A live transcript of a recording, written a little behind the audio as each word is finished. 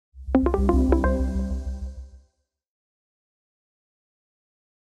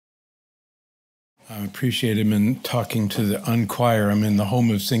I appreciate him in talking to the unchoir. I'm in the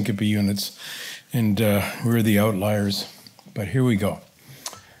home of syncope units, and we're the outliers. But here we go.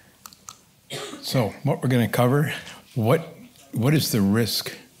 So what we're going to cover, what is the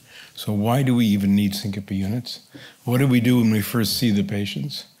risk? So why do we even need syncope units? What do we do when we first see the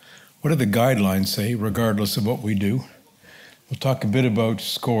patients? What do the guidelines say, regardless of what we do? We'll talk a bit about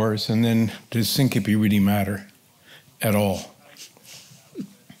scores, and then does syncope really matter at all?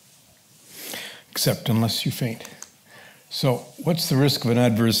 Except unless you faint. So what's the risk of an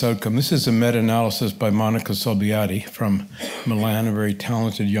adverse outcome? This is a meta-analysis by Monica Solbiati from Milan, a very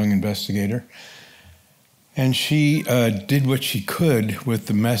talented young investigator. And she did what she could with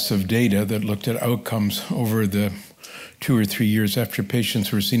the mess of data that looked at outcomes over the 2 or 3 years after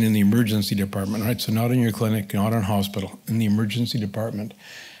patients were seen in the emergency department, right? So not in your clinic, not in hospital, in the emergency department.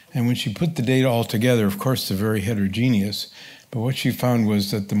 And when she put the data all together, of course, they're very heterogeneous, but what she found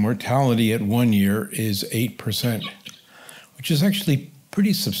was that the mortality at 1 year is 8%, which is actually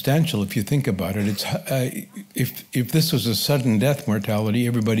pretty substantial if you think about it. It's if this was a sudden death mortality,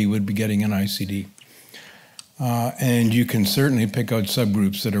 everybody would be getting an ICD. And you can certainly pick out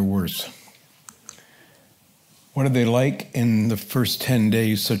subgroups that are worse. What are they like in the first 10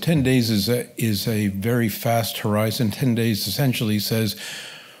 days? So 10 days is a very fast horizon. 10 days essentially says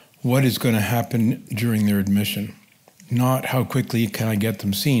what is going to happen during their admission. Not how quickly can I get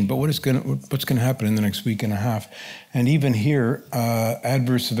them seen, but what's going to happen in the next week and a half. And even here,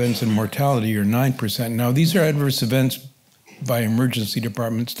 adverse events and mortality are 9%. Now, these are adverse events by emergency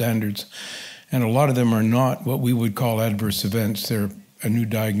department standards, and a lot of them are not what we would call adverse events. They're a new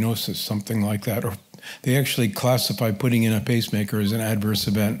diagnosis, something like that. Or they actually classify putting in a pacemaker as an adverse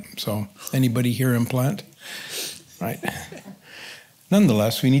event. So anybody here implant? Right.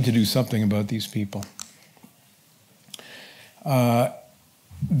 Nonetheless, we need to do something about these people. The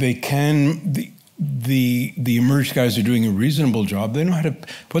emerge guys are doing a reasonable job. They know how to,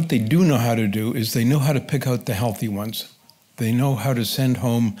 what they do know how to do is they know how to pick out the healthy ones. They know how to send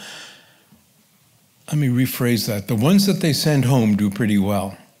home, let me rephrase that. The ones that they send home do pretty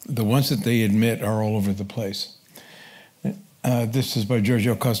well. The ones that they admit are all over the place. This is by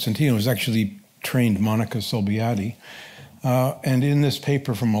Giorgio Costantino, who's actually trained Monica Solbiati. And in this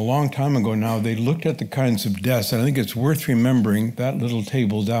paper from a long time ago now, they looked at the kinds of deaths, and I think it's worth remembering that little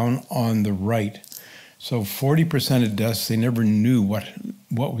table down on the right. So 40% of deaths, they never knew what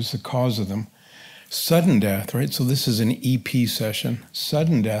was the cause of them. Sudden death, right? So this is an EP session.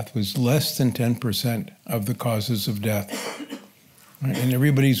 Sudden death was less than 10% of the causes of death. Right? And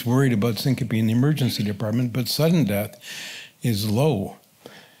everybody's worried about syncope in the emergency department, but sudden death is low.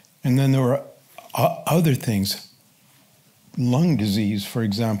 And then there were other things. Lung disease, for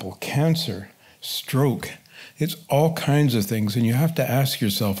example, cancer, stroke. It's all kinds of things, and you have to ask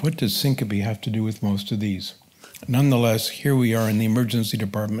yourself, what does syncope have to do with most of these? Nonetheless, here we are in the emergency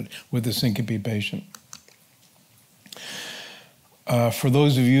department with a syncope patient. For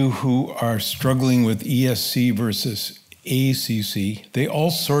those of you who are struggling with ESC versus ACC, they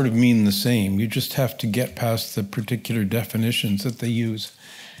all sort of mean the same. You just have to get past the particular definitions that they use.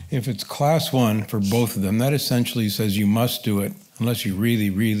 If it's class 1 for both of them, that essentially says you must do it unless you really,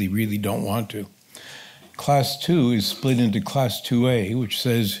 really, really don't want to. Class 2 is split into class 2A, which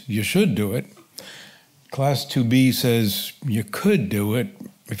says you should do it. Class 2B says you could do it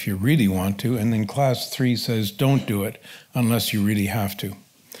if you really want to. And then class 3 says don't do it unless you really have to.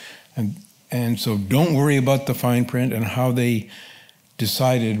 And so don't worry about the fine print and how they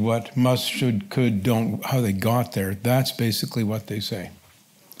decided what must, should, could, don't, how they got there. That's basically what they say.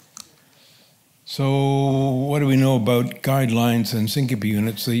 So what do we know about guidelines and syncope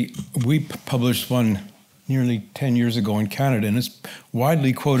units? We published one nearly 10 years ago in Canada, and it's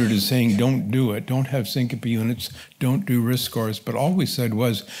widely quoted as saying, don't do it, don't have syncope units, don't do risk scores. But all we said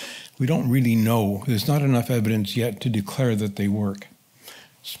was, we don't really know. There's not enough evidence yet to declare that they work,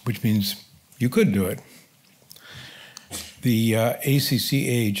 which means you could do it. The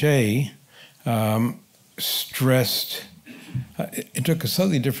ACC-AHA stressed, it took a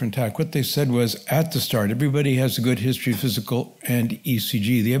slightly different tack. What they said was, at the start, everybody has a good history of physical and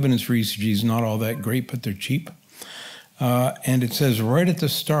ECG. The evidence for ECG is not all that great, but they're cheap. And it says right at the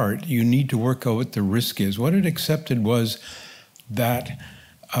start, you need to work out what the risk is. What it accepted was that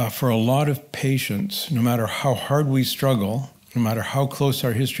for a lot of patients, no matter how hard we struggle, no matter how close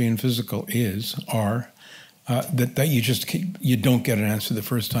our history and physical are, that you don't get an answer the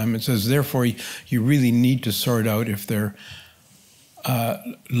first time. It says, therefore, you really need to sort out if they're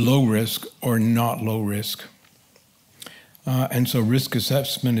low risk or not low risk. And so risk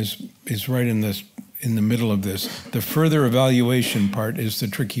assessment is right in this in the middle of this. The further evaluation part is the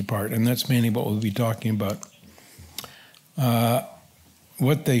tricky part, and that's mainly what we'll be talking about.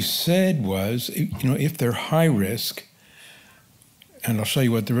 What they said was, if they're high risk, and I'll show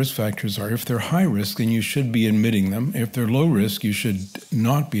you what the risk factors are. If they're high risk, then you should be admitting them. If they're low risk, you should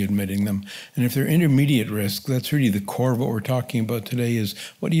not be admitting them. And if they're intermediate risk, that's really the core of what we're talking about today is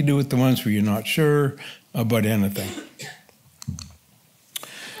what do you do with the ones where you're not sure about anything?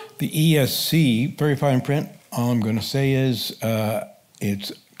 The ESC, very fine print, all I'm going to say is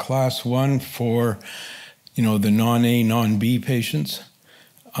it's class 1 for, the non-A, non-B patients.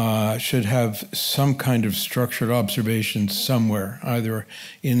 Should have some kind of structured observation somewhere, either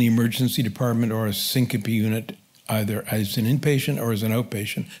in the emergency department or a syncope unit, either as an inpatient or as an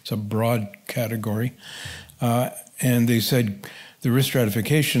outpatient. It's a broad category. And they said the risk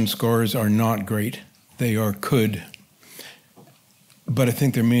stratification scores are not great. They are good, but I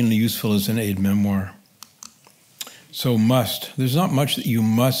think they're mainly useful as an aid memoir. So must. There's not much that you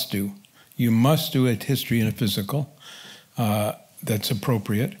must do. You must do a history and a physical. That's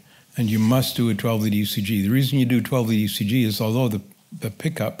appropriate, and you must do a 12-lead ECG. The reason you do a 12-lead ECG is although the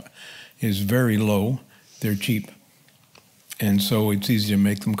pickup is very low, they're cheap, and so it's easy to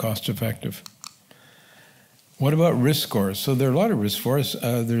make them cost-effective. What about risk scores? So there are a lot of risk scores.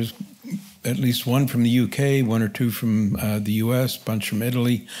 There's at least one from the UK, one or two from the US, a bunch from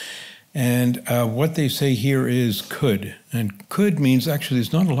Italy. And what they say here is could. And could means actually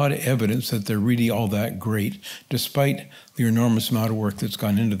there's not a lot of evidence that they're really all that great, despite the enormous amount of work that's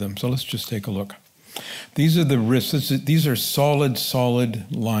gone into them. So let's just take a look. These are the risks. These are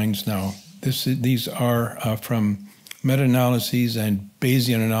solid lines now. These are from meta-analyses and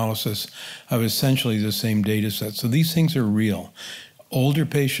Bayesian analysis of essentially the same data set. So these things are real. Older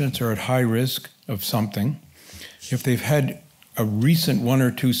patients are at high risk of something. If they've had a recent 1 or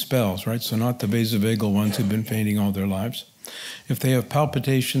 2 spells, right? So not the vasovagal ones who've been fainting all their lives. If they have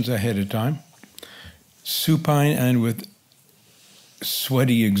palpitations ahead of time, supine and with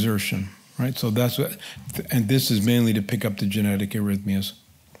sweaty exertion, right? So that's what, and this is mainly to pick up the genetic arrhythmias.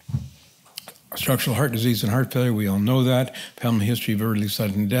 Structural heart disease and heart failure, we all know that. Family history of early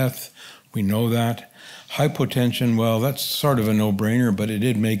sudden death, we know that. Hypotension, well, that's sort of a no-brainer, but it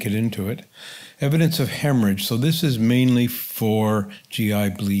did make it into it. Evidence of hemorrhage. So this is mainly for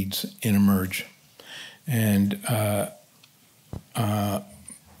GI bleeds in emerge, and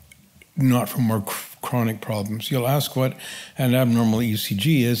not for more chronic problems. You'll ask what an abnormal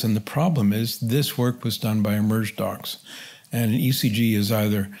ECG is, and the problem is this work was done by emerge docs, and an ECG is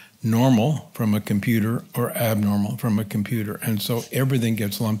either normal from a computer or abnormal from a computer, and so everything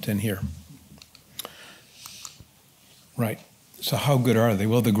gets lumped in here. Right. So how good are they?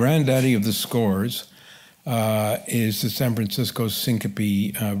 Well, the granddaddy of the scores is the San Francisco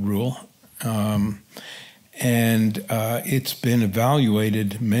syncope rule. And it's been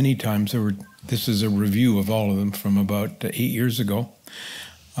evaluated many times. This is a review of all of them from about 8 years ago.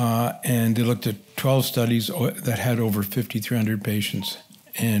 And they looked at 12 studies that had over 5,300 patients.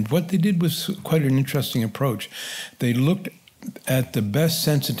 And what they did was quite an interesting approach. They looked at the best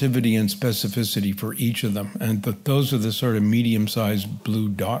sensitivity and specificity for each of them. And those are the sort of medium-sized blue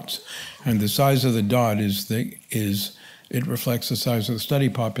dots. And the size of the dot it reflects the size of the study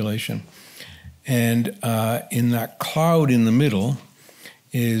population. And in that cloud in the middle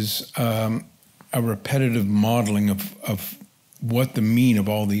is a repetitive modeling of what the mean of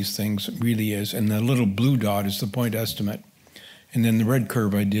all these things really is. And the little blue dot is the point estimate. And then the red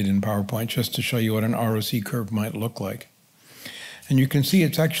curve I did in PowerPoint just to show you what an ROC curve might look like. And you can see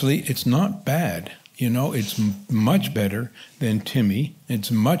it's not bad. It's much better than Timmy.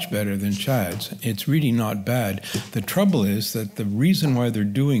 It's much better than Chad's. It's really not bad. The trouble is that the reason why they're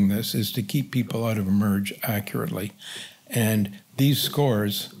doing this is to keep people out of emerge accurately. And these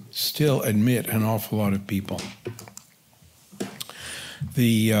scores still admit an awful lot of people.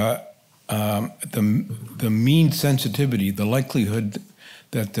 The mean sensitivity, the likelihood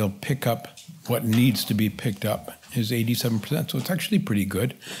that they'll pick up what needs to be picked up is 87%, so it's actually pretty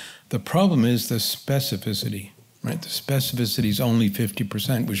good. The problem is the specificity, right? The specificity is only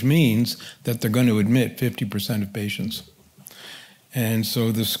 50%, which means that they're going to admit 50% of patients. And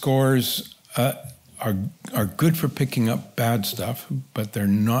so the scores are good for picking up bad stuff, but they're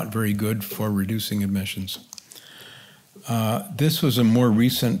not very good for reducing admissions. This was a more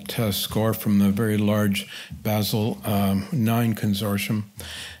recent score from the very large Basel 9 consortium.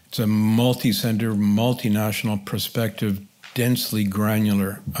 It's a multi-center, multinational, prospective, densely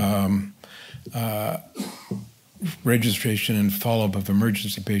granular registration and follow-up of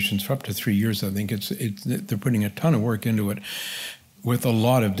emergency patients for up to 3 years. I think they're putting a ton of work into it with a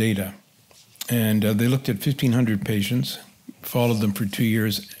lot of data. And they looked at 1,500 patients, followed them for 2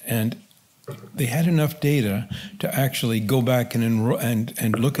 years, and they had enough data to actually go back and enroll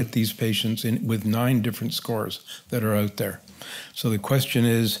and look at these patients with 9 different scores that are out there. So the question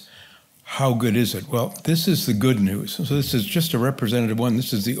is, how good is it? Well, this is the good news. So this is just a representative one.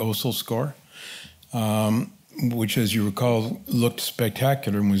 This is the OSL score, which, as you recall, looked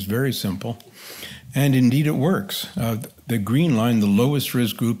spectacular and was very simple. And indeed, it works. The green line, the lowest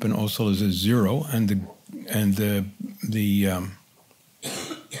risk group in OSL, is a 0, and the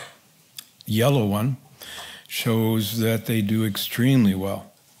yellow one shows that they do extremely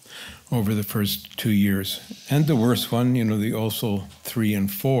well over the first 2 years. And the worst one, the OSL 3 and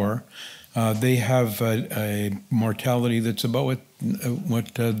 4, they have a mortality that's about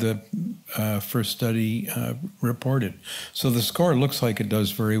what the first study reported. So the score looks like it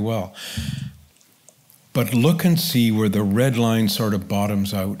does very well. But look and see where the red line sort of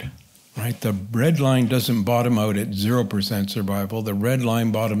bottoms out, right? The red line doesn't bottom out at 0% survival. The red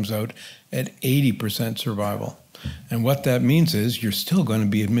line bottoms out at 80% survival. And what that means is you're still going to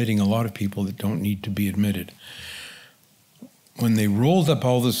be admitting a lot of people that don't need to be admitted. When they rolled up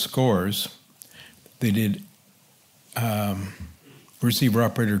all the scores, they did receiver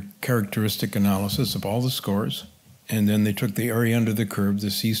operator characteristic analysis of all the scores, and then they took the area under the curve,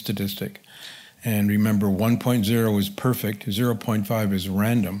 the C statistic. And remember, 1.0 is perfect, 0.5 is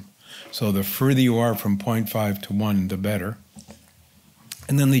random. So the further you are from 0.5 to 1, the better.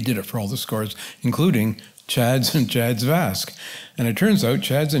 And then they did it for all the scores, including CHADS and CHADS-VASC. And it turns out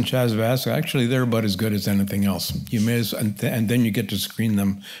CHADS and CHADS-VASC, actually, they're about as good as anything else. And then you get to screen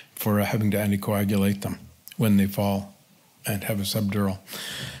them for having to anticoagulate them when they fall and have a subdural.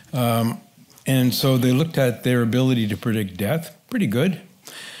 And so they looked at their ability to predict death, pretty good.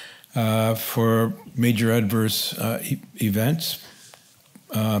 For major adverse events,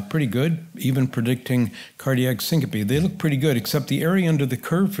 pretty good. Even predicting cardiac syncope, they look pretty good, except the area under the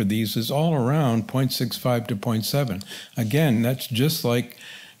curve for these is all around 0.65 to 0.7. Again, that's just like,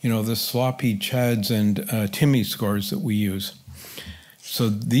 the sloppy CHADS and TIMI scores that we use. So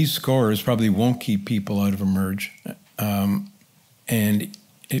these scores probably won't keep people out of eMERGE, and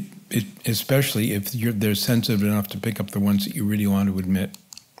it especially if they're sensitive enough to pick up the ones that you really want to admit.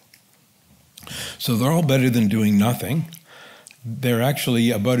 So they're all better than doing nothing. They're actually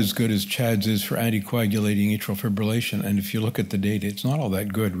about as good as CHADS is for anticoagulating atrial fibrillation. And if you look at the data, it's not all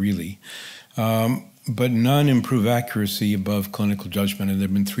that good, really. But none improve accuracy above clinical judgment, and there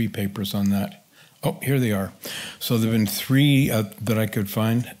have been 3 papers on that. Oh, here they are. So there have been 3 that I could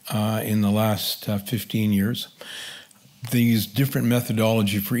find in the last 15 years. They use different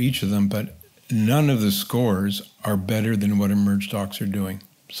methodology for each of them, but none of the scores are better than what eMERGE docs are doing.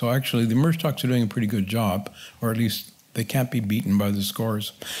 So actually, the eMERGE docs are doing a pretty good job, or at least they can't be beaten by the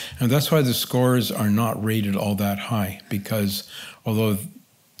scores. And that's why the scores are not rated all that high, because although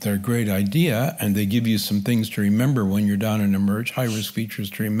they're a great idea and they give you some things to remember when you're down in eMERGE, high-risk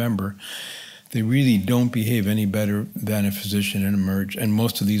features to remember, they really don't behave any better than a physician in eMERGE, and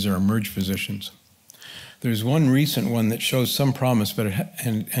most of these are eMERGE physicians. There's one recent one that shows some promise, but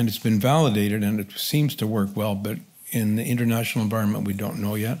and it's been validated and it seems to work well, but in the international environment, we don't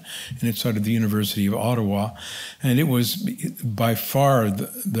know yet. And it's out of the University of Ottawa. And it was by far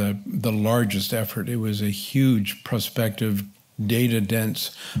the largest effort. It was a huge prospective,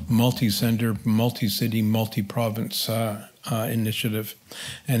 data-dense, multi-center, multi-city, multi-province initiative.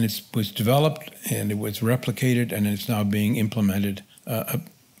 And it was developed and it was replicated and it's now being implemented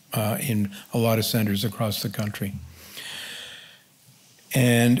in a lot of centers across the country.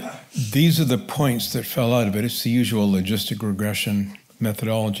 And these are the points that fell out of it. It's the usual logistic regression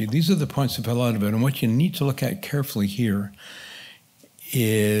methodology. These are the points that fell out of it. And what you need to look at carefully here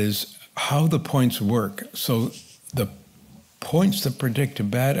is how the points work. So the points that predict a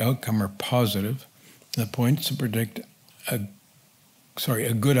bad outcome are positive. The points that predict a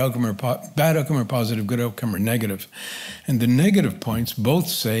good outcome or bad outcome are positive, good outcome are negative. And the negative points both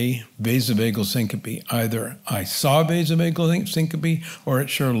say vasovagal syncope. Either I saw vasovagal syncope or it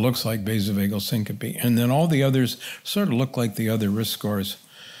sure looks like vasovagal syncope. And then all the others sort of look like the other risk scores.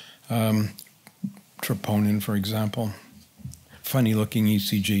 Troponin, for example. Funny looking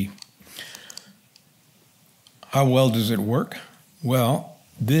ECG. How well does it work? Well,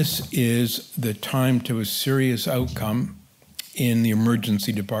 this is the time to a serious outcome in the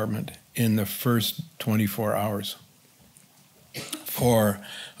emergency department in the first 24 hours for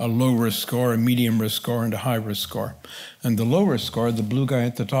a low-risk score, a medium-risk score, and a high-risk score. And the low-risk score, the blue guy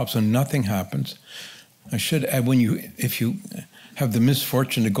at the top, so nothing happens. I should add, if you have the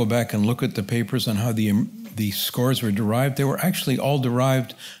misfortune to go back and look at the papers on how the scores were derived, they were actually all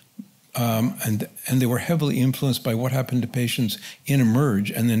derived and they were heavily influenced by what happened to patients in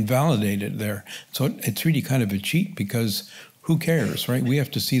Emerge and then validated there. So it's really kind of a cheat because who cares, right? We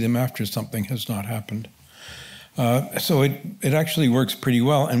have to see them after something has not happened. So it actually works pretty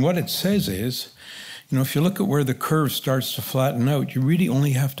well. And what it says is, you know, if you look at where the curve starts to flatten out, you really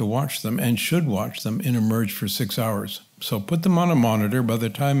only have to watch them and should watch them in Emerge for 6 hours. So put them on a monitor. By the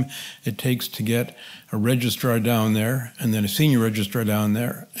time it takes to get a registrar down there, and then a senior registrar down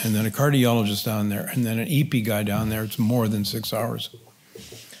there, and then a cardiologist down there, and then an EP guy down there, it's more than 6 hours.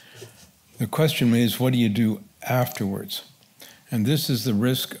 The question is, what do you do afterwards? And this is the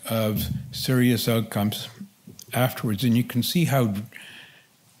risk of serious outcomes afterwards. And you can see how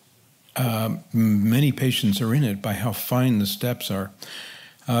many patients are in it by how fine the steps are.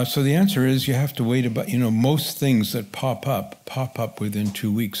 So the answer is you have to wait about, you know, most things that pop up within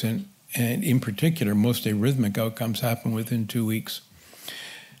 2 weeks. And in particular, most arrhythmic outcomes happen within 2 weeks.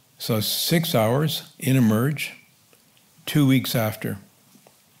 So 6 hours in Emerge, 2 weeks after.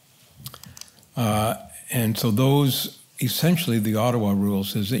 And so those, essentially the Ottawa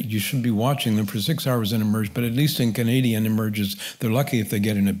rules is that you should be watching them for 6 hours in Emerge, but at least in Canadian Emerges, they're lucky if they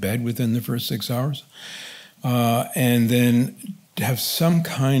get into bed within the first 6 hours. And then have some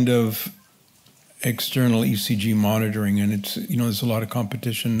kind of external ECG monitoring, and it's, you know, there's a lot of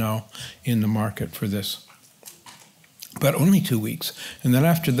competition now in the market for this. But only 2 weeks. And then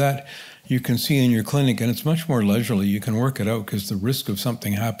after that, you can see in your clinic, and it's much more leisurely, you can work it out because the risk of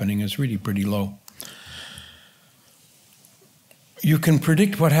something happening is really pretty low. You can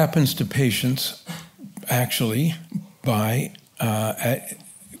predict what happens to patients, actually, by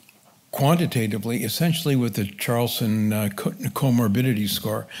quantitatively, essentially with the Charlson comorbidity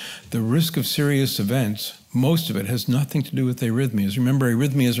score. The risk of serious events, most of it has nothing to do with arrhythmias. Remember,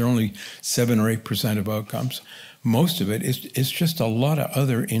 arrhythmias are only 7 or 8% of outcomes. Most of it is just a lot of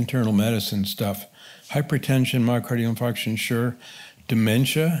other internal medicine stuff. Hypertension, myocardial infarction, sure.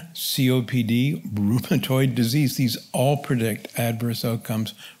 Dementia, COPD, rheumatoid disease, these all predict adverse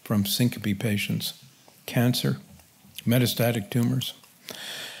outcomes from syncope patients. Cancer, metastatic tumors.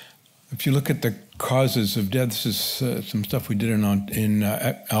 If you look at the causes of death, this is some stuff we did in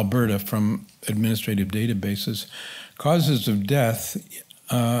Alberta from administrative databases. Causes of death,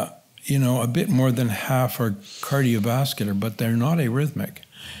 you know, a bit more than half are cardiovascular, but they're not arrhythmic.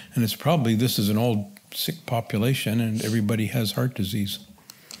 And it's probably, this is an old sick population and everybody has heart disease.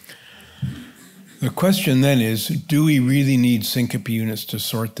 The question then is, do we really need syncope units to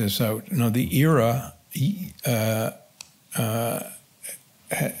sort this out? Now, the ERA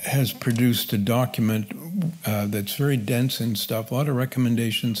has produced a document that's very dense in stuff, a lot of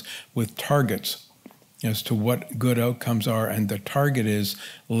recommendations with targets as to what good outcomes are, and the target is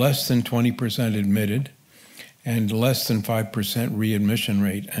less than 20% admitted and less than 5% readmission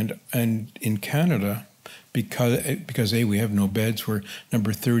rate. And in Canada, because A, we have no beds, we're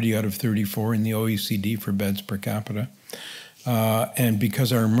number 30 out of 34 in the OECD for beds per capita. And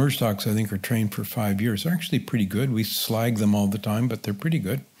because our Emerge docs, I think, are trained for 5 years, they're actually pretty good. We slag them all the time, but they're pretty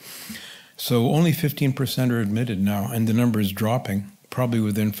good. So only 15% are admitted now, and the number is dropping. Probably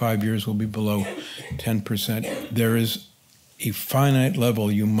within 5 years will be below 10%. There is a finite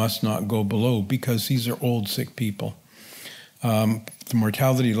level you must not go below because these are old, sick people. The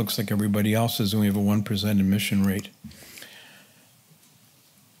mortality looks like everybody else's, and we have a 1% admission rate.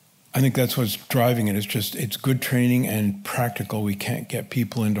 I think that's what's driving it. It's just, it's good training and practical. We can't get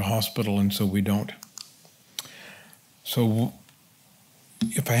people into hospital, and so we don't. So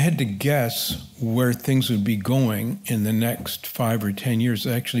if I had to guess where things would be going in the next 5 or 10 years,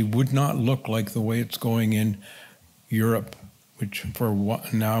 it actually would not look like the way it's going in Europe, which for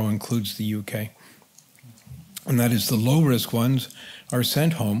now includes the UK. And that is the low-risk ones are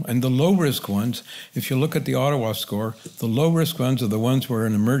sent home. And the low-risk ones, if you look at the Ottawa score, the low-risk ones are the ones where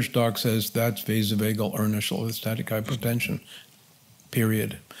an Emerge doc says that's vasovagal or initial orthostatic hypotension,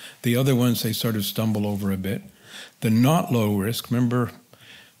 period. The other ones, they sort of stumble over a bit. The not low-risk, remember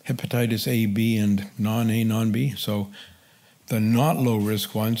hepatitis A, B, and non-A, non-B? So the not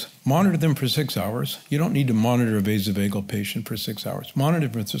low-risk ones, monitor them for 6 hours. You don't need to monitor a vasovagal patient for 6 hours. Monitor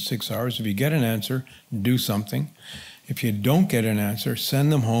them for 6 hours. If you get an answer, do something. If you don't get an answer,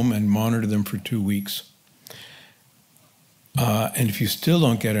 send them home and monitor them for 2 weeks. And if you still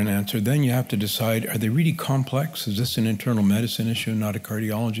don't get an answer, then you have to decide, are they really complex? Is this an internal medicine issue, not a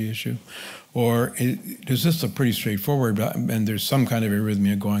cardiology issue? Or is this a pretty straightforward, and there's some kind of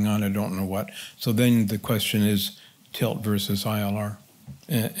arrhythmia going on, I don't know what. So then the question is tilt versus ILR.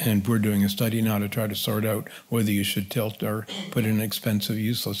 And we're doing a study now to try to sort out whether you should tilt or put in an expensive,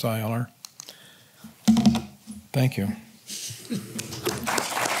 useless ILR. Thank you.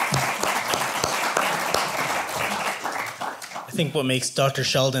 I think what makes Dr.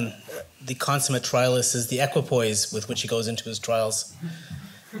 Sheldon the consummate trialist is the equipoise with which he goes into his trials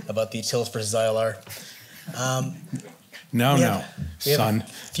about the utility versus ILR. Now, we son. have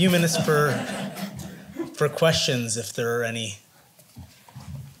a few minutes for questions, if there are any.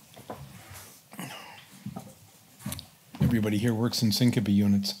 Everybody here works in syncope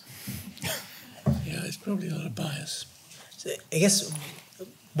units. Yeah, there's probably a lot of bias. So I guess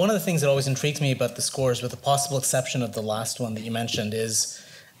one of the things that always intrigues me about the scores, with the possible exception of the last one that you mentioned, is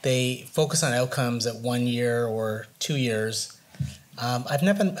they focus on outcomes at 1 year or 2 years. I've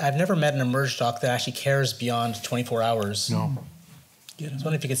never met an emerge doc that actually cares beyond 24 hours. No. I was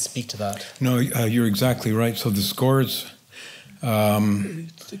wondering if you could speak to that. No, you're exactly right. So the scores, To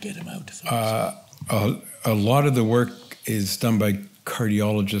get him out. a lot of the work is done by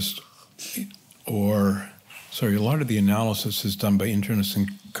cardiologists, a lot of the analysis is done by internists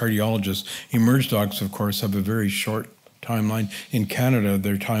and cardiologists. Emerge docs, of course, have a very short timeline. In Canada,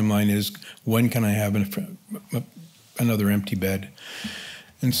 their timeline is, when can I have another empty bed?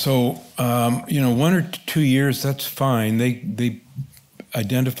 And so, 1 or 2 years, that's fine. They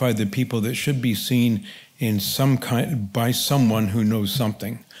identify the people that should be seen in by someone who knows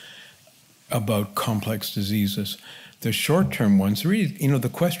something about complex diseases. The short-term ones, really, the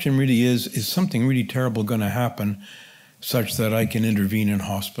question really is something really terrible going to happen such that I can intervene in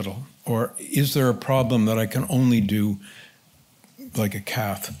hospital? Or is there a problem that I can only do, like a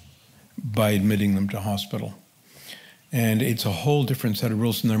cath, by admitting them to hospital? And it's a whole different set of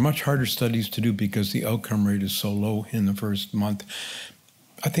rules, and they're much harder studies to do because the outcome rate is so low in the first month.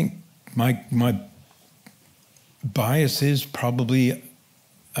 I think my bias is probably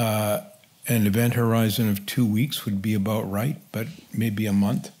an event horizon of 2 weeks would be about right, but maybe a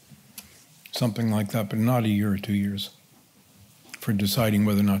month, something like that, but not a year or 2 years for deciding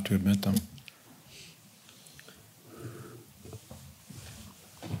whether or not to admit them.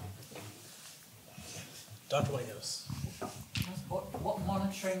 Dr. Whitehouse. What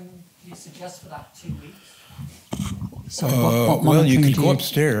monitoring do you suggest for that 2 weeks? Well, you could go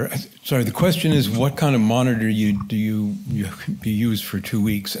upstairs. Sorry, the question is what kind of monitor do you use for 2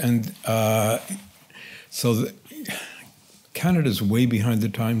 weeks? And Canada's way behind the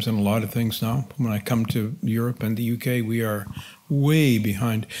times in a lot of things now. When I come to Europe and the UK, we are way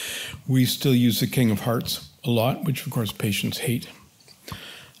behind. We still use the King of Hearts a lot, which of course patients hate.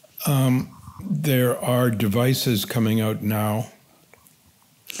 There are devices coming out now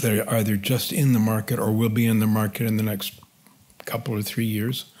that are either just in the market or will be in the market in the next couple or 3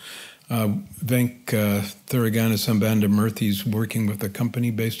 years. Venk Thuragana-Sambandamurthy's working with a company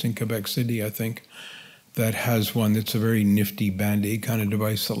based in Quebec City, I think, that has one that's a very nifty Band-Aid kind of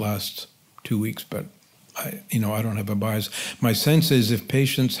device that lasts 2 weeks, but I don't have a bias. My sense is if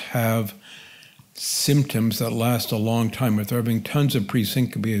patients have symptoms that last a long time, if they're having tons of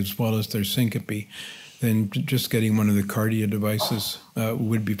pre-syncope as well as their syncope, then just getting one of the cardia devices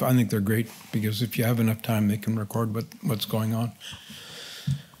would be, I think they're great, because if you have enough time, they can record what's going on.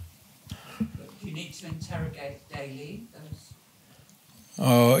 Do you need to interrogate daily?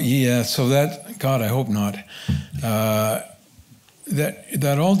 Oh, yeah, so that, God, I hope not. That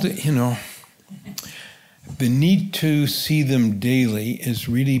all, the need to see them daily is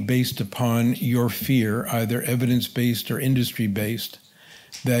really based upon your fear, either evidence-based or industry-based,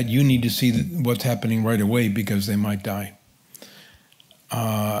 that you need to see what's happening right away because they might die.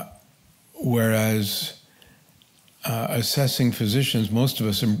 Whereas assessing physicians, most of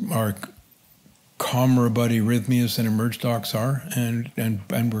us are calmer about arrhythmias than emerge docs are, and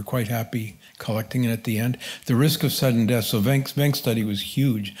we're quite happy collecting it at the end. The risk of sudden death, so Venk's study was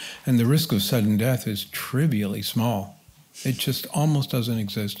huge, and the risk of sudden death is trivially small. It just almost doesn't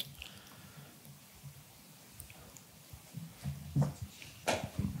exist.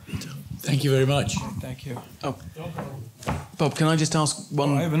 Thank you very much. Thank you. Oh, Bob, can I just ask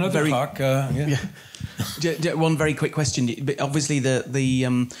one? I have another talk. One very quick question. Obviously, the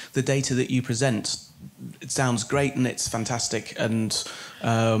data that you present, it sounds great and it's fantastic, and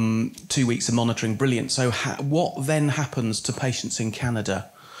 2 weeks of monitoring, brilliant. So, what then happens to patients in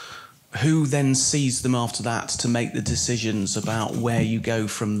Canada? Who then sees them after that to make the decisions about where you go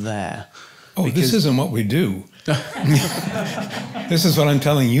from there? Oh, this isn't what we do. This is what I'm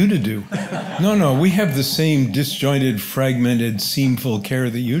telling you to do. No, we have the same disjointed, fragmented, seamful care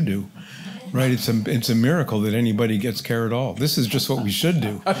that you do. Right? It's a miracle that anybody gets care at all. This is just what we should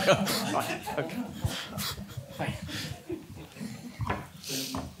do. Okay.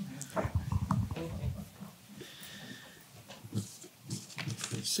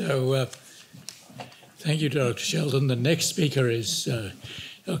 So, thank you, Dr. Sheldon. The next speaker is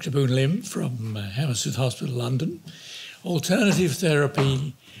Dr. Boone Lim from Hammersmith Hospital, London. alternative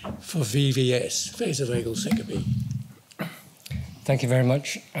therapy for VVS, vasovagal syncope. Thank you very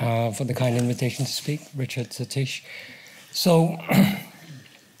much for the kind invitation to speak, Richard, Satish. So,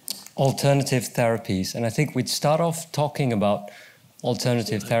 alternative therapies, and I think we'd start off talking about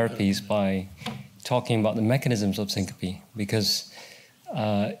alternative therapies by talking about the mechanisms of syncope, because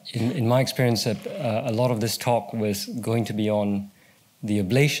in my experience, a lot of this talk was going to be on the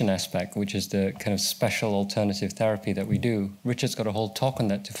ablation aspect, which is the kind of special alternative therapy that we do. Richard's got a whole talk on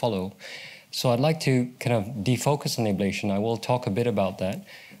that to follow. So I'd like to kind of defocus on ablation. I will talk a bit about that.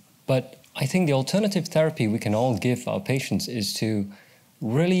 But I think the alternative therapy we can all give our patients is to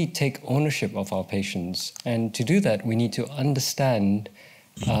really take ownership of our patients. And to do that, we need to understand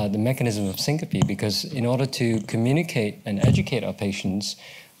the mechanism of syncope, because in order to communicate and educate our patients,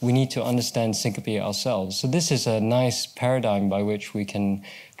 we need to understand syncope ourselves. So this is a nice paradigm by which we can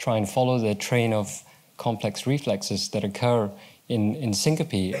try and follow the train of complex reflexes that occur in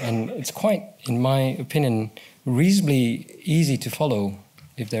syncope. And it's quite, in my opinion, reasonably easy to follow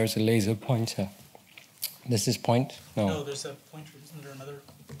if there's a laser pointer. Does this point? No, there's a pointer. Isn't there another?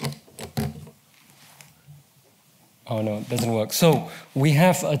 Oh, no, it doesn't work. So we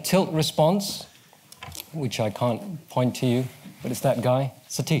have a tilt response, which I can't point to you, but it's that guy,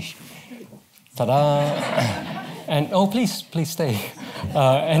 Satish. Ta-da! And, oh, please stay.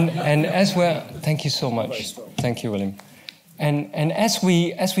 And as we're, thank you so much. Thank you, William. And as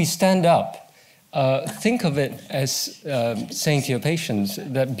we stand up, think of it as saying to your patients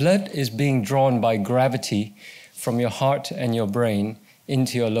that blood is being drawn by gravity from your heart and your brain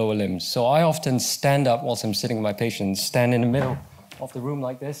into your lower limbs. So I often stand up whilst I'm sitting with my patients, stand in the middle of the room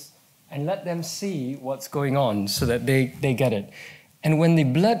like this, and let them see what's going on so that they get it. And when the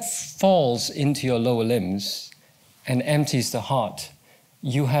blood falls into your lower limbs and empties the heart,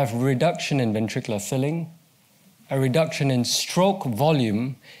 you have reduction in ventricular filling, a reduction in stroke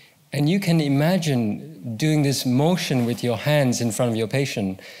volume, and you can imagine doing this motion with your hands in front of your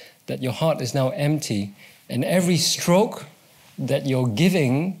patient, that your heart is now empty, and every stroke that you're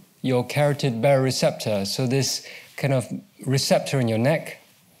giving your carotid baroreceptor, so this kind of receptor in your neck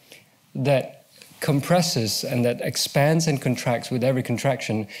that compresses and that expands and contracts with every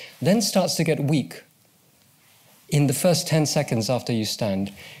contraction, then starts to get weak in the first 10 seconds after you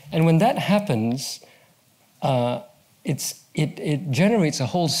stand. And when that happens, it generates a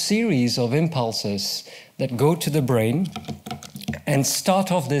whole series of impulses that go to the brain and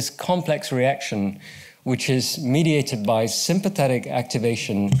start off this complex reaction, which is mediated by sympathetic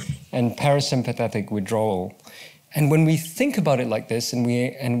activation and parasympathetic withdrawal. And when we think about it like this, and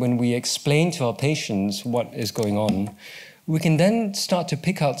when we explain to our patients what is going on, we can then start to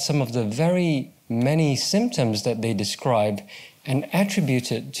pick out some of the very many symptoms that they describe and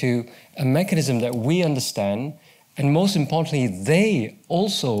attribute it to a mechanism that we understand, and most importantly, they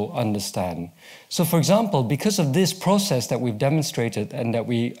also understand. So for example, because of this process that we've demonstrated and that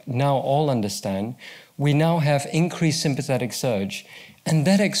we now all understand, we now have increased sympathetic surge. And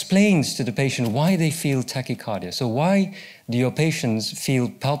that explains to the patient why they feel tachycardia. So why do your patients feel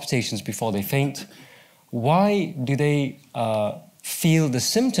palpitations before they faint? Why do they feel the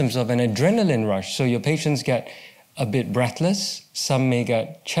symptoms of an adrenaline rush? So your patients get a bit breathless, some may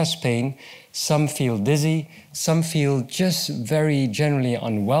get chest pain, some feel dizzy, some feel just very generally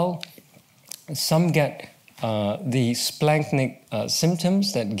unwell. Some get the splanchnic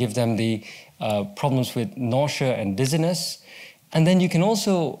symptoms that give them the problems with nausea and dizziness. And then you can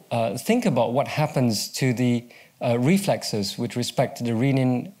also think about what happens to the reflexes with respect to the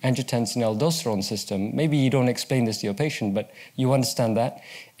renin, angiotensin, aldosterone system. Maybe you don't explain this to your patient, but you understand that.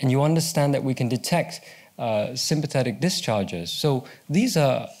 And you understand that we can detect sympathetic discharges. So these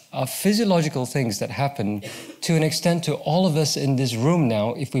are physiological things that happen to an extent to all of us in this room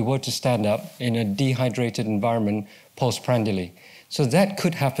now if we were to stand up in a dehydrated environment postprandially. So that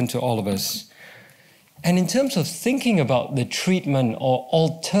could happen to all of us. And in terms of thinking about the treatment or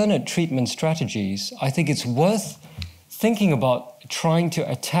alternate treatment strategies, I think it's worth thinking about trying to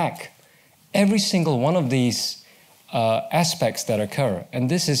attack every single one of these aspects that occur. And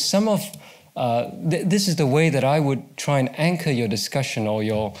this is some of this is the way that I would try and anchor your discussion or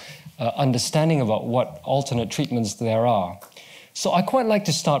your understanding about what alternate treatments there are. So I quite like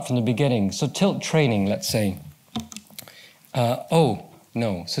to start from the beginning. So tilt training, let's say.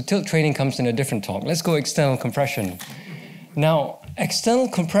 No, so tilt training comes in a different talk. Let's go external compression. Now, external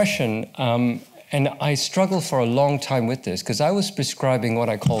compression, and I struggled for a long time with this because I was prescribing what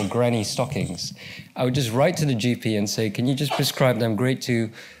I call granny stockings. I would just write to the GP and say, can you just prescribe them? Great to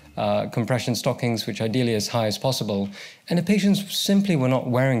compression stockings, which ideally as high as possible. And the patients simply were not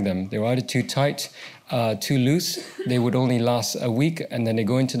wearing them. They were either too tight, too loose. They would only last a week, and then they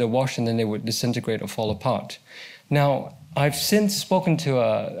go into the wash, and then they would disintegrate or fall apart. Now, I've since spoken to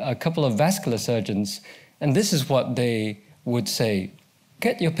a couple of vascular surgeons, and this is what they would say.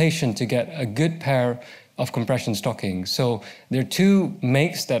 Get your patient to get a good pair of compression stockings. So there are two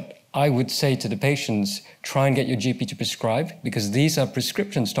makes that I would say to the patients, try and get your GP to prescribe, because these are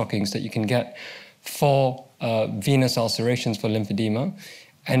prescription stockings that you can get for venous ulcerations for lymphedema.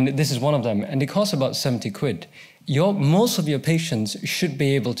 And this is one of them. And they cost about 70 quid. Most of your patients should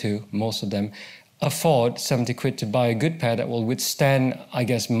be able to, most of them, afford 70 quid to buy a good pair that will withstand, I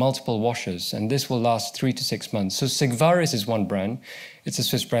guess, multiple washes. And this will last 3 to 6 months. So Sigvaris is one brand. It's a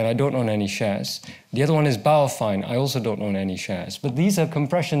Swiss brand. I don't own any shares. The other one is Bauerfeind. I also don't own any shares. But these are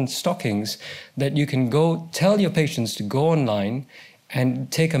compression stockings that you can go tell your patients to go online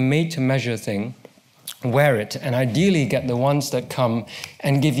and take a made-to-measure thing, wear it, and ideally get the ones that come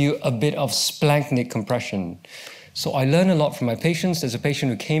and give you a bit of splanchnic compression. So I learn a lot from my patients. There's a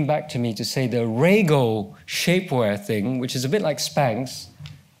patient who came back to me to say the Rego shapewear thing, which is a bit like Spanx,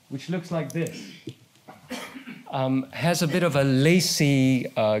 which looks like this, has a bit of a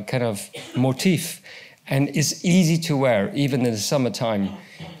lacy kind of motif and is easy to wear even in the summertime.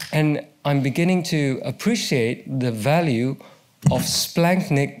 And I'm beginning to appreciate the value of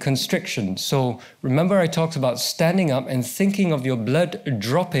splanchnic constriction. So remember I talked about standing up and thinking of your blood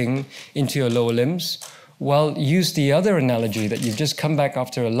dropping into your lower limbs? Well, use the other analogy that you've just come back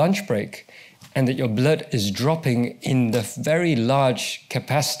after a lunch break and that your blood is dropping in the very large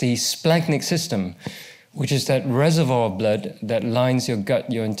capacity splanchnic system, which is that reservoir of blood that lines your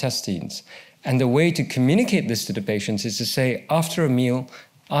gut, your intestines. And the way to communicate this to the patients is to say, after a meal,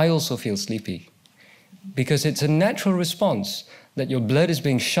 I also feel sleepy. Because it's a natural response that your blood is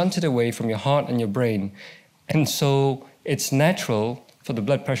being shunted away from your heart and your brain. And so it's natural for the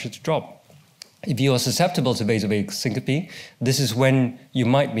blood pressure to drop. If you are susceptible to vasovagal syncope, this is when you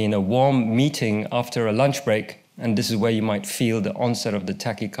might be in a warm meeting after a lunch break, and this is where you might feel the onset of the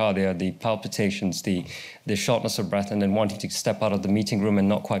tachycardia, the palpitations, the shortness of breath, and then wanting to step out of the meeting room and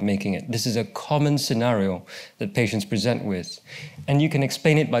not quite making it. This is a common scenario that patients present with. And you can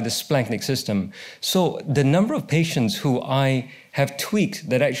explain it by the splanchnic system. So the number of patients who I have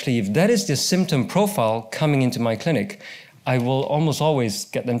tweaked that actually, if that is the symptom profile coming into my clinic, I will almost always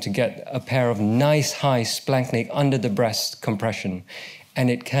get them to get a pair of nice high splanchnic under the breast compression. And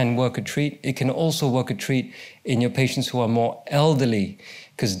it can work a treat. It can also work a treat in your patients who are more elderly,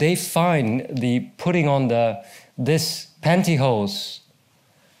 because they find the putting on this pantyhose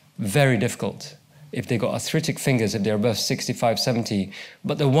very difficult if they've got arthritic fingers, if they're above 65, 70.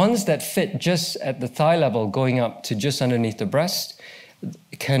 But the ones that fit just at the thigh level going up to just underneath the breast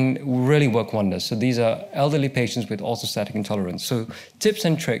can really work wonders. So these are elderly patients with orthostatic intolerance. So tips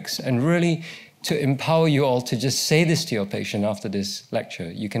and tricks, and really to empower you all to just say this to your patient after this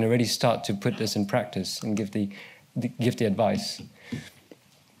lecture. You can already start to put this in practice and give the advice.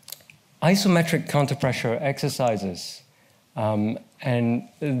 Isometric counterpressure exercises. And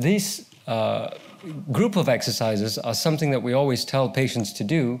these group of exercises are something that we always tell patients to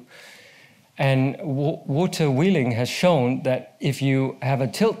do. And Walter Wheeling has shown that if you have a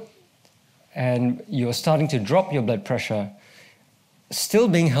tilt and you're starting to drop your blood pressure, still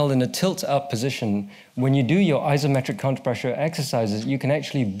being held in a tilt-up position, when you do your isometric counterpressure exercises, you can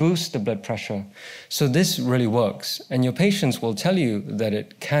actually boost the blood pressure. So this really works. And your patients will tell you that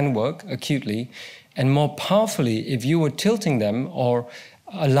it can work acutely. And more powerfully, if you were tilting them or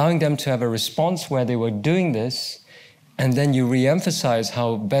allowing them to have a response where they were doing this, and then you re-emphasize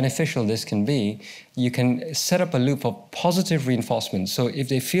how beneficial this can be, you can set up a loop of positive reinforcement. So if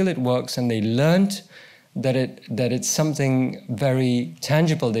they feel it works and they learned that it's something very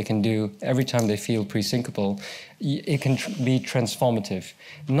tangible they can do every time they feel pre-syncopal, it can be transformative.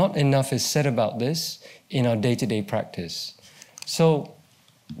 Not enough is said about this in our day-to-day practice. So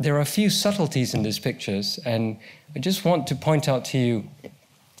there are a few subtleties in these pictures, and I just want to point out to you,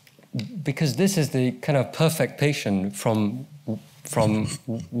 because this is the kind of perfect patient from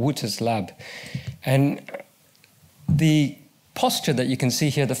Wouter's lab. And the posture that you can see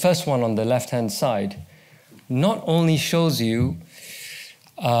here, the first one on the left-hand side, not only shows you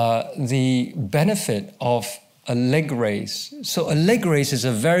the benefit of a leg raise. So a leg raise is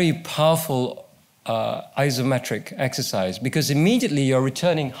a very powerful isometric exercise, because immediately you're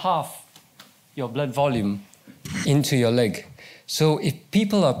returning half your blood volume into your leg. So if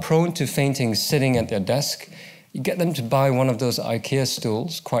people are prone to fainting sitting at their desk, you get them to buy one of those IKEA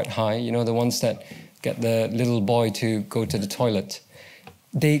stools, quite high, you know, the ones that get the little boy to go to the toilet.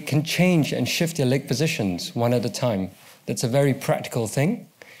 they can change and shift their leg positions one at a time. That's a very practical thing.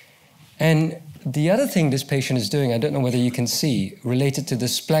 And the other thing this patient is doing, I don't know whether you can see, related to the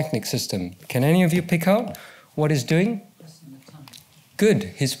splanchnic system. Can any of you pick out what he's doing? Good,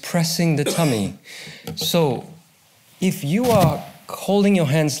 he's pressing the tummy. So if you are holding your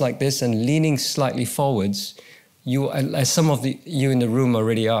hands like this and leaning slightly forwards, you, as some of you in the room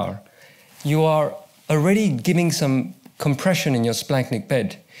already are, you are already giving some compression in your splanchnic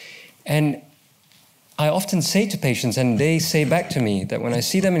bed. And I often say to patients, and they say back to me, that when I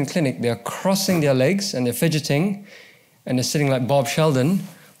see them in clinic, they're crossing their legs and they're fidgeting, and they're sitting like Bob Sheldon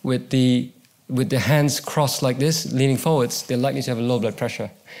with the hands crossed like this, leaning forwards. They're likely to have a low blood pressure.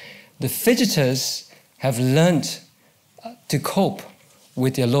 The fidgeters have learned to cope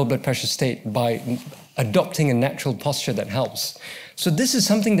with their low blood pressure state by adopting a natural posture that helps. So this is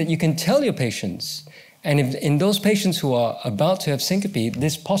something that you can tell your patients. And if, in those patients who are about to have syncope,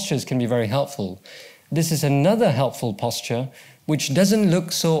 these postures can be very helpful. This is another helpful posture which doesn't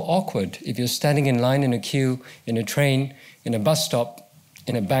look so awkward. If you're standing in line in a queue, in a train, in a bus stop,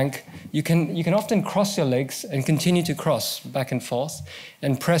 in a bank, you can often cross your legs and continue to cross back and forth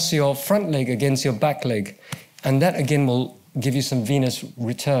and press your front leg against your back leg. And that again will give you some venous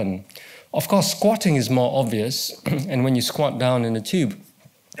return. Of course, squatting is more obvious, and when you squat down in a tube,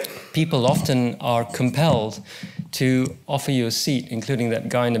 people often are compelled to offer you a seat, including that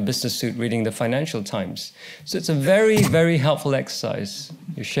guy in a business suit reading the Financial Times. So it's a very, very helpful exercise.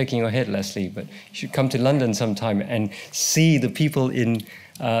 You're shaking your head, Leslie, but you should come to London sometime and see the people in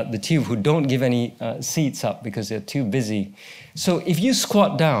the tube who don't give any seats up because they're too busy. So if you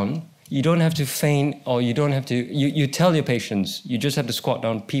squat down, you don't have to feign, or you don't have to, you tell your patients, you just have to squat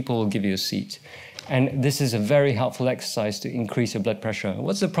down, people will give you a seat. And this is a very helpful exercise to increase your blood pressure.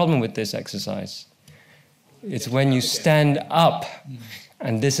 What's the problem with this exercise? It's when you stand up,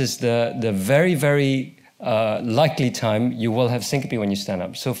 and this is the very, very likely time you will have syncope when you stand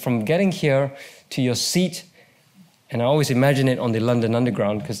up. So from getting here to your seat, and I always imagine it on the London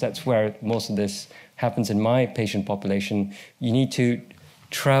Underground, because that's where most of this happens in my patient population, you need to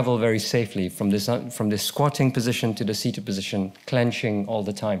travel very safely from this squatting position to the seated position, clenching all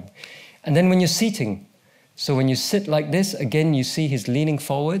the time. And then when you're seating, so when you sit like this, again, you see he's leaning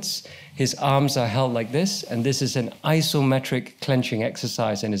forwards, his arms are held like this, and this is an isometric clenching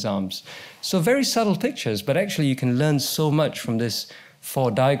exercise in his arms. So very subtle pictures, but actually you can learn so much from this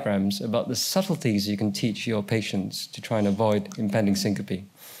 4 diagrams about the subtleties you can teach your patients to try and avoid impending syncope.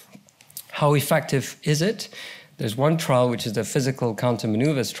 How effective is it? There's one trial, which is the physical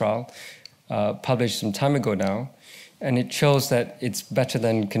counter-maneuvers trial, published some time ago now, and it shows that it's better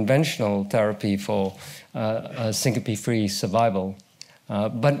than conventional therapy for syncope-free survival.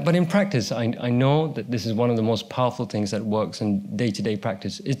 But in practice, I know that this is one of the most powerful things that works in day-to-day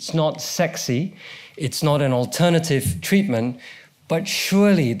practice. It's not sexy, it's not an alternative treatment, but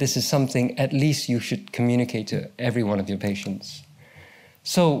surely this is something at least you should communicate to every one of your patients.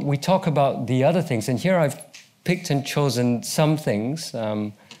 So we talk about the other things, and here I've picked and chosen some things,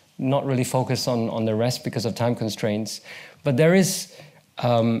 not really focused on the rest because of time constraints, but there is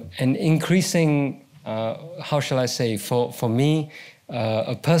an increasing, how shall I say, for me,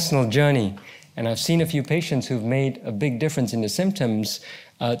 a personal journey. And I've seen a few patients who've made a big difference in the symptoms,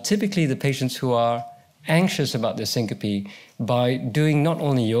 typically the patients who are anxious about their syncope, by doing not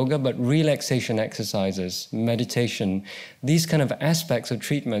only yoga, but relaxation exercises, meditation. These kind of aspects of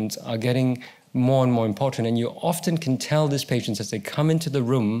treatment are getting more and more important, and you often can tell these patients as they come into the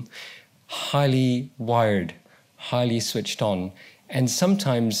room highly wired, highly switched on, and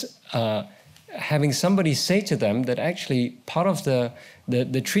sometimes having somebody say to them that actually part of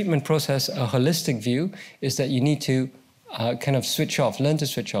the treatment process, a holistic view, is that you need to kind of switch off, learn to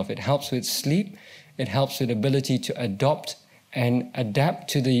switch off. It helps with sleep, it helps with ability to adopt and adapt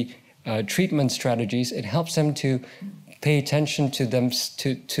to the treatment strategies. It helps them to pay attention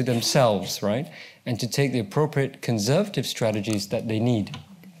to themselves, right? And to take the appropriate conservative strategies that they need.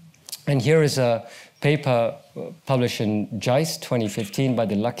 And here is a paper published in JICE 2015 by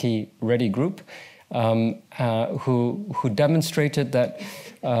the Lucky Reddy group, who demonstrated that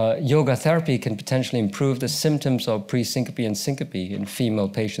yoga therapy can potentially improve the symptoms of pre-syncope and syncope in female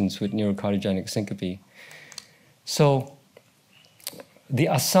patients with neurocardiogenic syncope. So the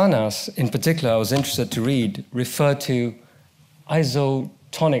asanas, in particular, I was interested to read, refer to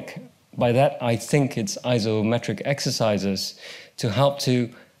isotonic, by that I think it's isometric exercises, to help to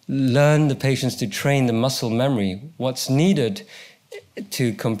learn the patients to train the muscle memory, what's needed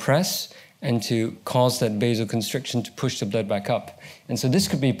to compress and to cause that vasoconstriction to push the blood back up. And so this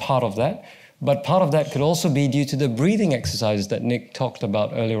could be part of that. But part of that could also be due to the breathing exercises that Nick talked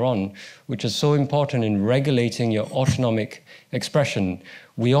about earlier on, which is so important in regulating your autonomic expression.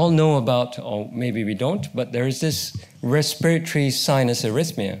 We all know about, or maybe we don't, but there is this respiratory sinus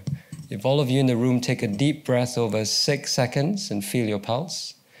arrhythmia. If all of you in the room take a deep breath over 6 seconds and feel your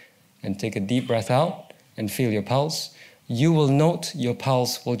pulse, and take a deep breath out and feel your pulse, you will note your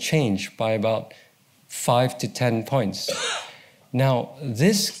pulse will change by about 5 to 10 points. Now,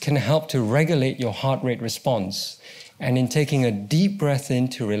 this can help to regulate your heart rate response. And in taking a deep breath in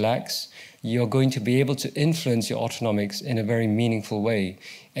to relax, you're going to be able to influence your autonomics in a very meaningful way.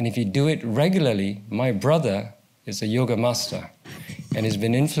 And if you do it regularly, my brother is a yoga master and has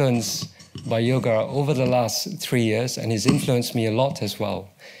been influenced by yoga over the last 3 years, and he's influenced me a lot as well.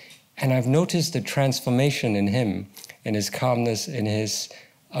 And I've noticed the transformation in him, in his calmness, in his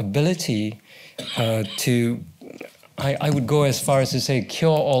ability I would go as far as to say,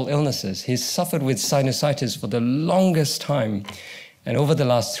 cure all illnesses. He's suffered with sinusitis for the longest time. And over the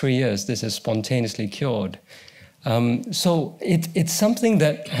last 3 years, this is spontaneously cured. So it's something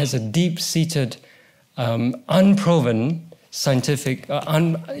that has a deep-seated, unproven scientific,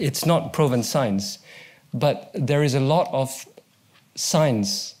 it's not proven science, but there is a lot of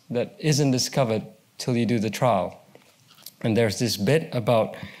science that isn't discovered till you do the trial. And there's this bit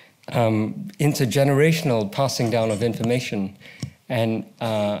about intergenerational passing down of information. And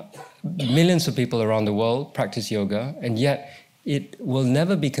millions of people around the world practice yoga, and yet it will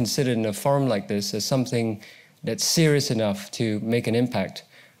never be considered in a forum like this as something that's serious enough to make an impact.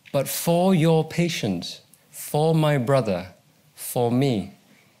 But for your patient, for my brother, for me,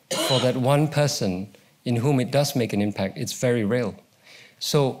 for that one person in whom it does make an impact, it's very real.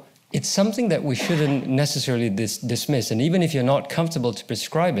 So it's something that we shouldn't necessarily dismiss. And even if you're not comfortable to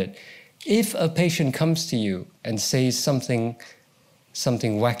prescribe it, if a patient comes to you and says something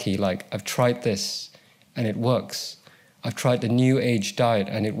wacky like, I've tried this and it works. I've tried the new age diet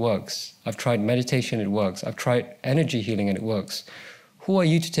and it works. I've tried meditation, it works. I've tried energy healing and it works. Who are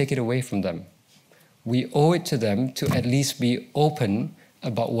you to take it away from them? We owe it to them to at least be open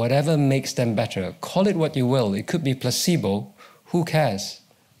about whatever makes them better. Call it what you will. It could be placebo. Who cares?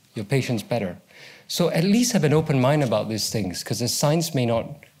 Your patient's better. So at least have an open mind about these things, because the science may not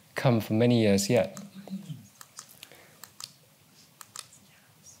come for many years yet.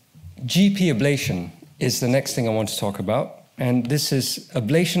 GP ablation is the next thing I want to talk about. And this is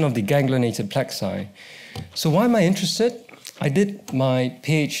ablation of the ganglionated plexi. So why am I interested? I did my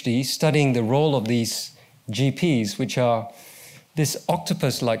PhD studying the role of these GPs, which are these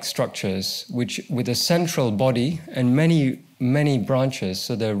octopus-like structures, which with a central body and many branches,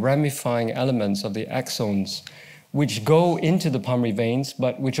 so the ramifying elements of the axons, which go into the pulmonary veins,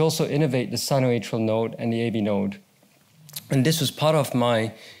 but which also innervate the sinoatrial node and the AV node. And this was part of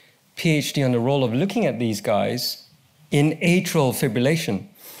my PhD on the role of looking at these guys in atrial fibrillation.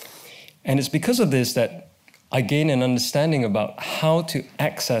 And it's because of this that I gained an understanding about how to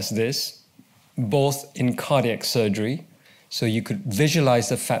access this, both in cardiac surgery. So you could visualize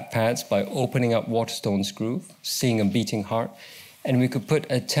the fat pads by opening up Waterstone's groove, seeing a beating heart. And we could put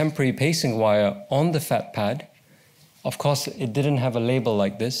a temporary pacing wire on the fat pad. Of course, it didn't have a label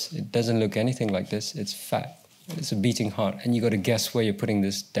like this. It doesn't look anything like this. It's fat. It's a beating heart. And you got to guess where you're putting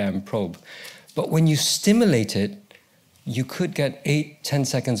this damn probe. But when you stimulate it, you could get 8-10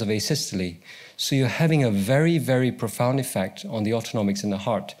 seconds of asystole. So you're having a very, very profound effect on the autonomics in the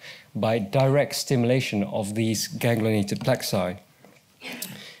heart by direct stimulation of these ganglionated plexi.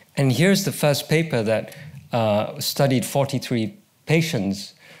 And here's the first paper that studied 43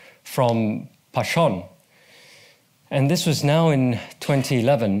 patients from Pashon. And this was now in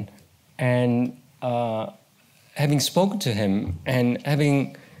 2011. And having spoken to him and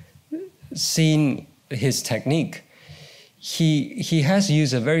having seen his technique, he has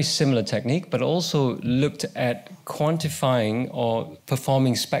used a very similar technique, but also looked at quantifying or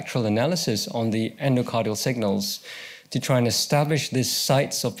performing spectral analysis on the endocardial signals to try and establish these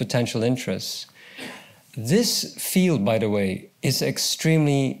sites of potential interest. This field, by the way, is not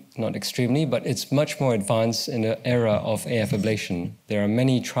extremely, but it's much more advanced in the era of AF ablation. There are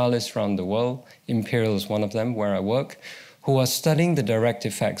many trialists around the world, Imperial is one of them, where I work, who are studying the direct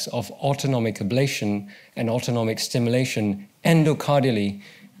effects of autonomic ablation and autonomic stimulation endocardially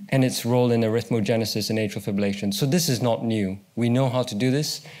and its role in arrhythmogenesis and atrial fibrillation. So this is not new. We know how to do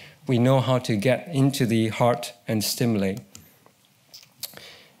this. We know how to get into the heart and stimulate.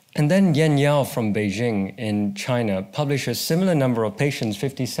 And then Yan Yao from Beijing in China published a similar number of patients,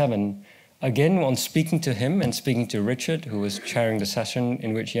 57, again on speaking to him and speaking to Richard, who was chairing the session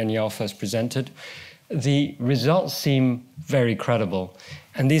in which Yan Yao first presented. the results seem very credible.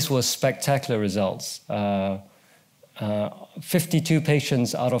 And these were spectacular results. 52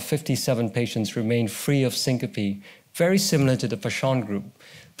 patients out of 57 patients remained free of syncope, very similar to the Pashon group.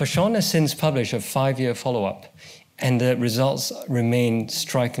 Pashon has since published a 5-year follow-up, and the results remain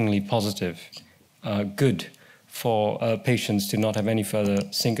strikingly positive, good for patients to not have any further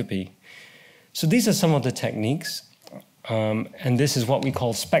syncope. So these are some of the techniques, and this is what we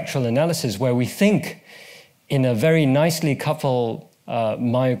call spectral analysis, where we think in a very nicely coupled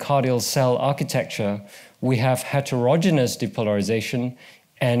myocardial cell architecture, we have heterogeneous depolarization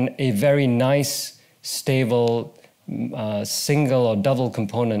and a very nice, stable, single or double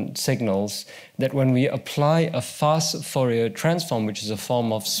component signals that when we apply a fast Fourier transform, which is a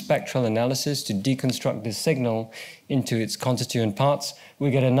form of spectral analysis to deconstruct this signal into its constituent parts, we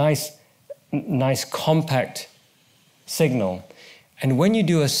get a nice compact signal. And when you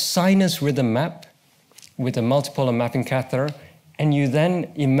do a sinus rhythm map with a multipolar mapping catheter, and you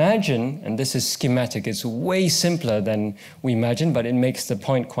then imagine, and this is schematic, it's way simpler than we imagine, but it makes the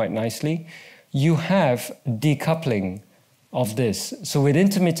point quite nicely, you have decoupling of this. So with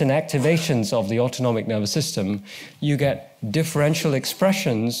intermittent activations of the autonomic nervous system, you get differential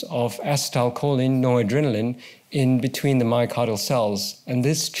expressions of acetylcholine, noradrenaline in between the myocardial cells. And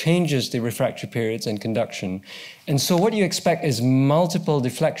this changes the refractory periods and conduction. And so what you expect is multiple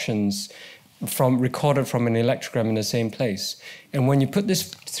deflections recorded from an electrogram in the same place. And when you put this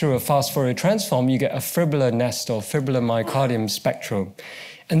through a fast Fourier transform, you get a fibrillar nest or fibrillar myocardium spectrum.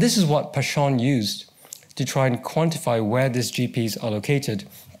 And this is what Pashon used to try and quantify where these GPs are located.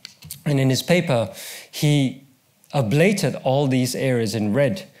 And in his paper, he ablated all these areas in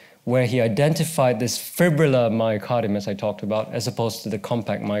red, where he identified this fibrillar myocardium, as I talked about, as opposed to the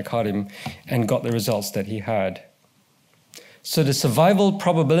compact myocardium, and got the results that he had. So the survival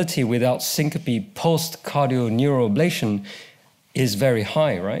probability without syncope post-cardio-neuroablation is very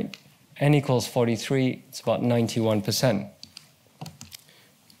high, right? N equals 43, it's about 91%.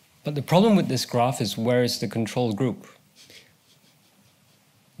 But the problem with this graph is, where is the control group?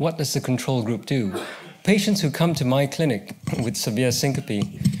 What does the control group do? Patients who come to my clinic with severe syncope,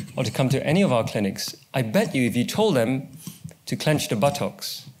 or to come to any of our clinics, I bet you if you told them to clench the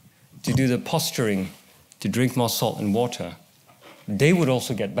buttocks, to do the posturing, to drink more salt and water, they would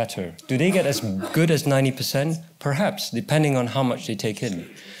also get better. Do they get as good as 90%? Perhaps, depending on how much they take in.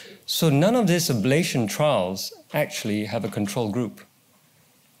 So none of these ablation trials actually have a control group.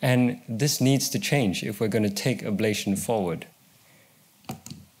 And this needs to change if we're going to take ablation forward.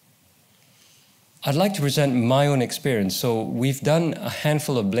 I'd like to present my own experience. So we've done a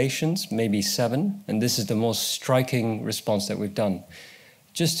handful of ablations, maybe 7, and this is the most striking response that we've done.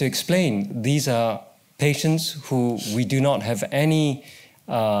 Just to explain, these are patients who we do not have any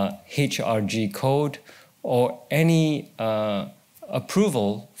HRG code or any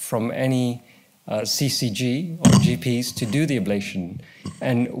approval from any CCG or GPs to do the ablation.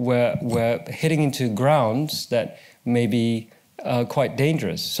 And we're hitting into grounds that may be quite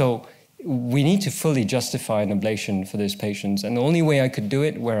dangerous. So we need to fully justify an ablation for these patients. And the only way I could do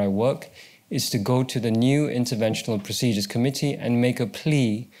it where I work is to go to the new Interventional Procedures Committee and make a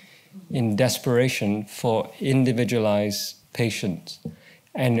plea in desperation for individualized patients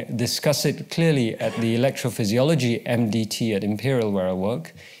and discuss it clearly at the electrophysiology MDT at Imperial where I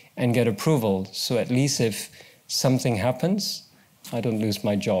work and get approval. So at least if something happens, I don't lose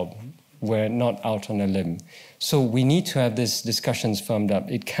my job. We're not out on a limb. So we need to have these discussions firmed up.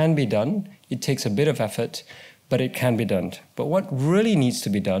 It can be done. It takes a bit of effort, but it can be done. But what really needs to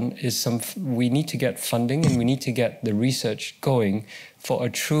be done is we need to get funding and we need to get the research going for a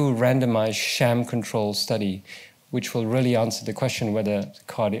true randomized sham control study, which will really answer the question whether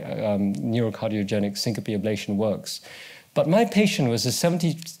neurocardiogenic syncope ablation works. But my patient was a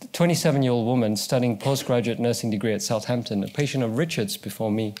 27-year-old woman studying postgraduate nursing degree at Southampton, a patient of Richard's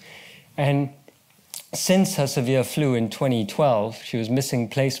before me. And since her severe flu in 2012, she was missing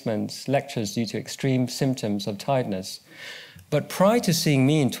placements, lectures due to extreme symptoms of tiredness. But prior to seeing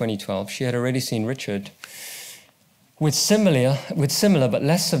me in 2012, she had already seen Richard with similar but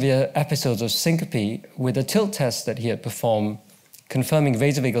less severe episodes of syncope, with a tilt test that he had performed confirming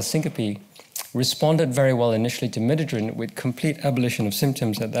vasovagal syncope, responded very well initially to midodrine with complete abolition of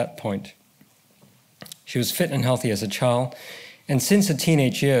symptoms at that point. She was fit and healthy as a child, and since her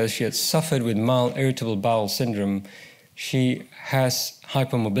teenage years, she had suffered with mild irritable bowel syndrome. She has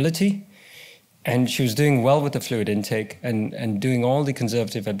hypermobility, and she was doing well with the fluid intake and doing all the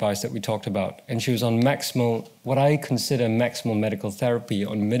conservative advice that we talked about. And she was on maximal, what I consider maximal medical therapy,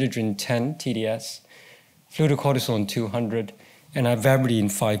 on midodrine 10 TDS, fluorocortisone 200, and ivabradine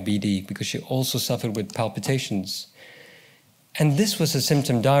 5-BD because she also suffered with palpitations. And this was a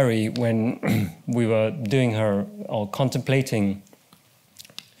symptom diary when we were doing her or contemplating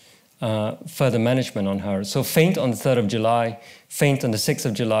further management on her. So faint on the 3rd of July, faint on the 6th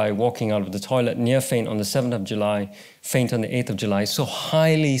of July, walking out of the toilet, near faint on the 7th of July, faint on the 8th of July. So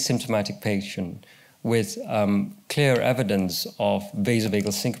highly symptomatic patient with clear evidence of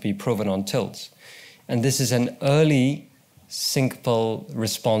vasovagal syncope proven on tilt. And this is an early syncopal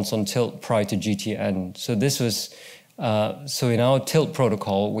response on tilt prior to GTN. So this was, so in our tilt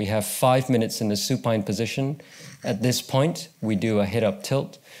protocol, we have 5 minutes in the supine position. At this point, we do a hit-up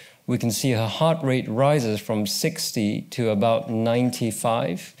tilt. We can see her heart rate rises from 60 to about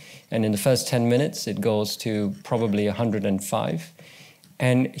 95. And in the first 10 minutes, it goes to probably 105.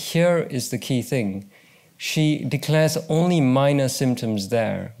 And here is the key thing. She declares only minor symptoms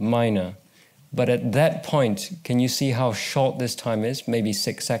there, minor. But at that point, can you see how short this time is? Maybe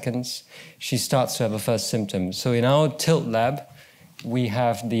 6 seconds. She starts to have a first symptom. So in our tilt lab, we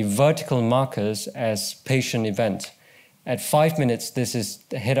have the vertical markers as patient event. At 5 minutes, this is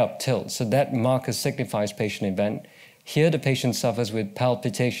the head-up tilt. So that marker signifies patient event. Here, the patient suffers with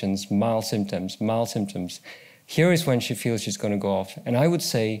palpitations, mild symptoms, mild symptoms. Here is when she feels she's going to go off. And I would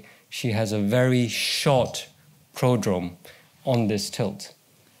say she has a very short prodrome on this tilt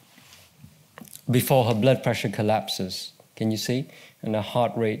before her blood pressure collapses. Can you see? And her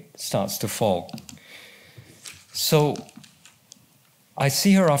heart rate starts to fall. So I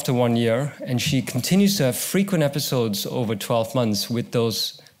see her after 1 year, and she continues to have frequent episodes over 12 months with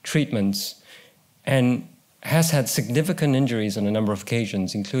those treatments and has had significant injuries on a number of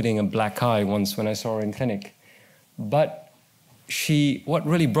occasions, including a black eye once when I saw her in clinic. But what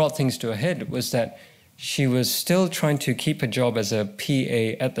really brought things to a head was that she was still trying to keep a job as a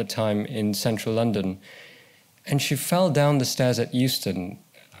PA at the time in central London. And she fell down the stairs at Euston,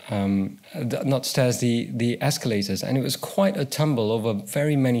 not stairs, the escalators, and it was quite a tumble over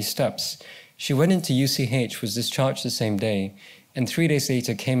very many steps. She went into UCH, was discharged the same day, and 3 days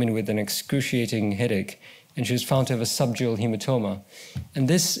later came in with an excruciating headache, and she was found to have a subdural hematoma. And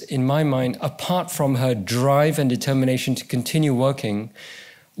this, in my mind, apart from her drive and determination to continue working,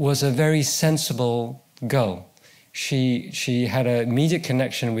 was a very sensible girl. She had an immediate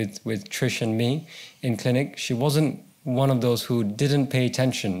connection with Trish and me in clinic. She wasn't one of those who didn't pay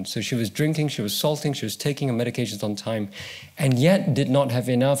attention. So she was drinking, she was salting, she was taking her medications on time, and yet did not have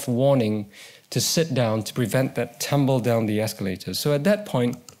enough warning to sit down to prevent that tumble down the escalator. So at that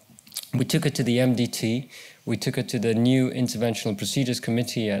point, we took her to the MDT, we took her to the new interventional procedures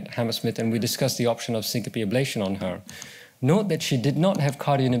committee at Hammersmith, and we discussed the option of syncope ablation on her. Note that she did not have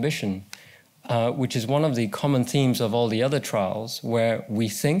cardio inhibition, which is one of the common themes of all the other trials, where we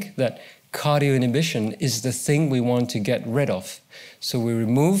think that cardio inhibition is the thing we want to get rid of. So we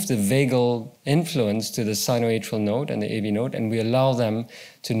remove the vagal influence to the sinoatrial node and the AV node, and we allow them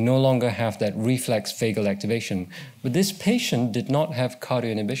to no longer have that reflex vagal activation. But this patient did not have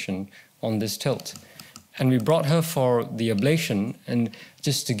cardio inhibition on this tilt. And we brought her for the ablation, and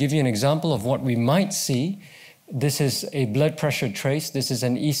just to give you an example of what we might see, this is a blood pressure trace, this is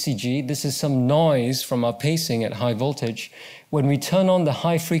an ECG, this is some noise from our pacing at high voltage. When we turn on the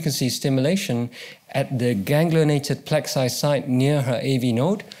high frequency stimulation at the ganglionated plexi site near her AV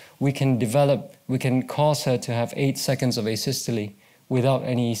node, we can cause her to have 8 seconds of asystole without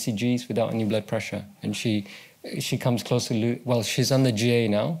any ECGs, without any blood pressure. And she comes close to, well, she's under GA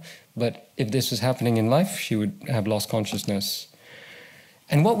now, but if this was happening in life, she would have lost consciousness.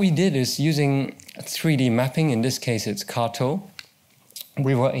 And what we did is, using 3D mapping, in this case it's CARTO,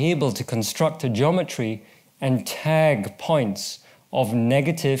 we were able to construct a geometry and tag points of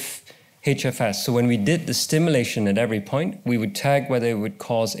negative HFS. So when we did the stimulation at every point, we would tag whether it would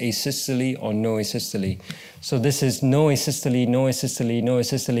cause asystole or no asystole. So this is no asystole, no asystole, no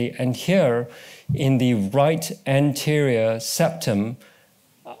asystole. And here, in the right anterior septum,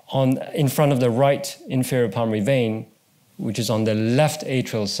 in front of the right inferior pulmonary vein, which is on the left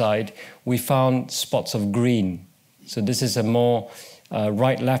atrial side, we found spots of green. So this is a more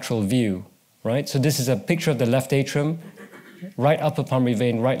right lateral view, right? So this is a picture of the left atrium, right upper pulmonary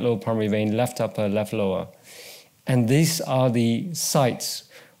vein, right lower pulmonary vein, left upper, left lower. And these are the sites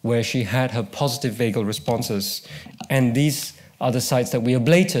where she had her positive vagal responses. And these are the sites that we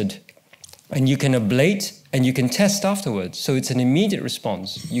ablated. And you can ablate and you can test afterwards. So it's an immediate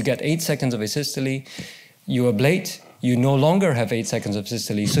response. You get 8 seconds of asystole, you ablate, you no longer have 8 seconds of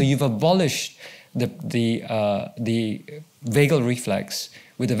systole. So you've abolished the vagal reflex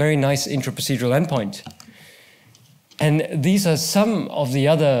with a very nice intraprocedural endpoint. And these are some of the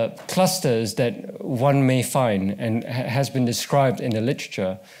other clusters that one may find and has been described in the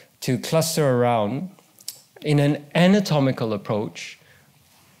literature to cluster around in an anatomical approach,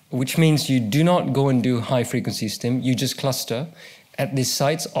 which means you do not go and do high-frequency stim, you just cluster at the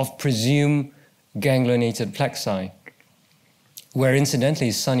sites of presumed ganglionated plexi, where incidentally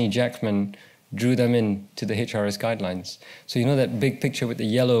Sonny Jackman drew them in to the HRS guidelines. So you know that big picture with the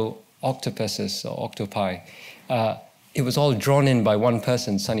yellow octopuses or octopi? It was all drawn in by one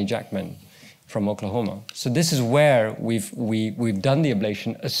person, Sonny Jackman from Oklahoma. So this is where we've done the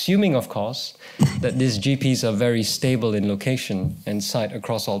ablation, assuming, of course, that these GPs are very stable in location and site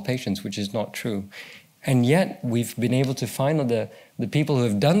across all patients, which is not true. And yet we've been able to find that the people who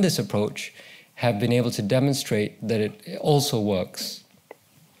have done this approach have been able to demonstrate that it also works.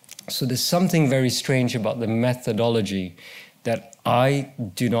 So there's something very strange about the methodology that I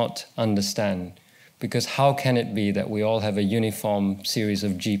do not understand. Because how can it be that we all have a uniform series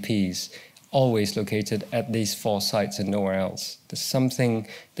of GPs always located at these 4 sites and nowhere else? There's something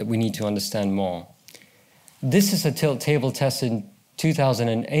that we need to understand more. This is a tilt table test in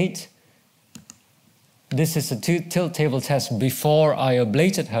 2008. This is a tilt table test before I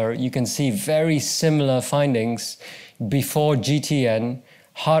ablated her. You can see very similar findings before GTN.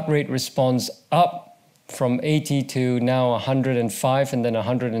 Heart rate response up from 80 to now 105 and then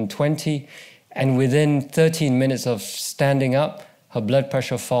 120. And within 13 minutes of standing up, her blood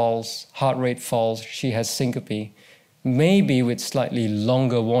pressure falls, heart rate falls, she has syncope, maybe with slightly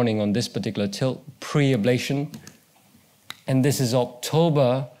longer warning on this particular tilt, pre-ablation. And this is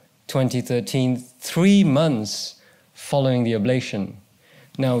October 2013, 3 months following the ablation.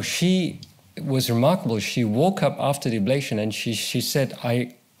 Now, she was remarkable. She woke up after the ablation and she said,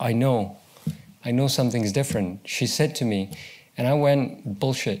 I know something's different. She said to me, and I went,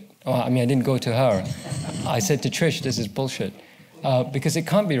 bullshit. Oh, I mean, I didn't go to her. I said to Trish, this is bullshit. Because it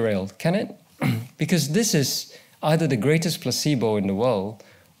can't be real, can it? Because this is either the greatest placebo in the world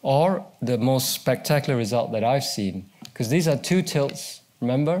or the most spectacular result that I've seen. Because these are 2 tilts,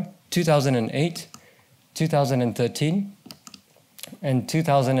 remember? 2008, 2013, and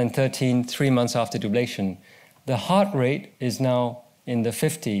 2013, 3 months after ablation. The heart rate is now in the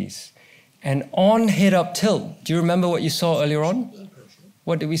 50s. And on hit-up tilt, do you remember what you saw earlier on?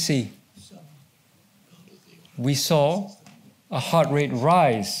 What did we see? We saw a heart rate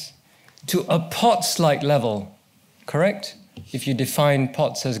rise to a POTS-like level, correct? If you define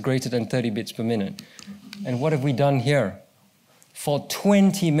POTS as greater than 30 beats per minute. And what have we done here? For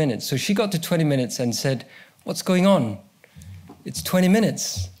 20 minutes. So she got to 20 minutes and said, what's going on? It's 20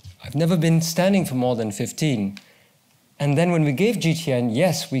 minutes. I've never been standing for more than 15. And then when we gave GTN,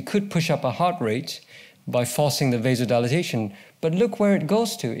 yes, we could push up a heart rate by forcing the vasodilatation. But look where it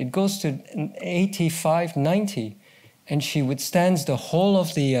goes to. It goes to 85, 90. And she withstands the whole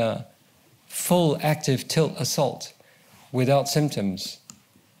of the full active tilt assault without symptoms.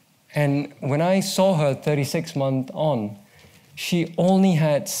 And when I saw her 36 months on, she only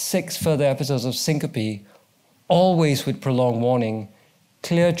had 6 further episodes of syncope, always with prolonged warning,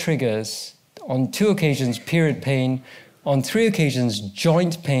 clear triggers, on 2 occasions period pain, on 3 occasions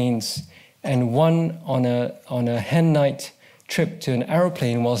joint pains, and 1 on a hen night trip to an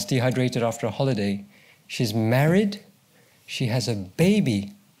aeroplane whilst dehydrated after a holiday. She's married, she has a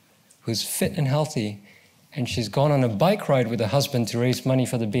baby who's fit and healthy, and she's gone on a bike ride with her husband to raise money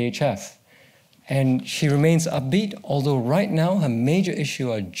for the BHF. And she remains upbeat, although right now her major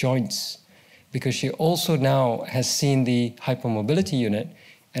issue are joints, because she also now has seen the hypermobility unit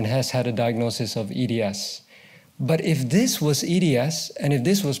and has had a diagnosis of EDS. But if this was EDS and if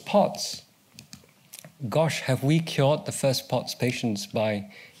this was POTS, gosh, have we cured the first POTS patients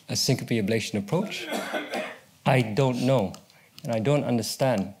by a syncope ablation approach? I don't know, and I don't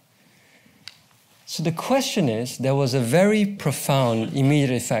understand. So the question is, there was a very profound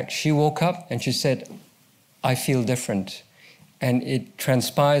immediate effect. She woke up and she said, I feel different. And it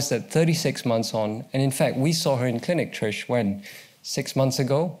transpires that 36 months on, and in fact, we saw her in clinic, Trish, when? 6 months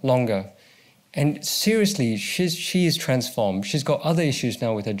ago? Longer. And seriously, she is transformed. She's got other issues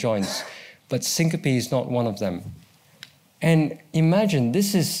now with her joints, but syncope is not one of them. And imagine,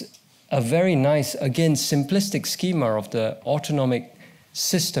 this is a very nice, again, simplistic schema of the autonomic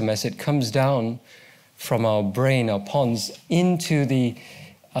system as it comes down from our brain, our pons, into the,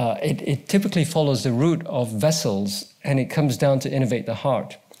 it typically follows the route of vessels, and it comes down to innervate the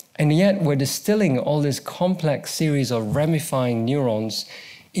heart. And yet we're distilling all this complex series of ramifying neurons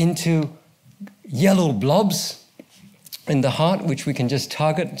into yellow blobs in the heart, which we can just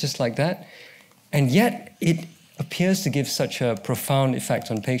target just like that. And yet it appears to give such a profound effect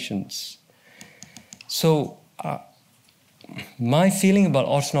on patients. So my feeling about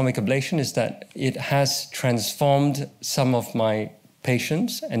autonomic ablation is that it has transformed some of my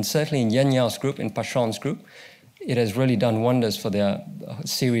patients, and certainly in Yan Yao's group, in Pashon's group, it has really done wonders for their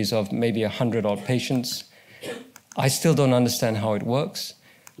series of maybe 100-odd patients. I still don't understand how it works,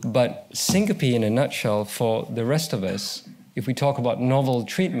 but syncope in a nutshell for the rest of us, if we talk about novel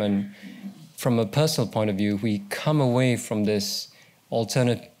treatment from a personal point of view, we come away from this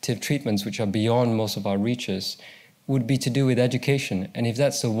alternative treatments which are beyond most of our reaches, would be to do with education. And if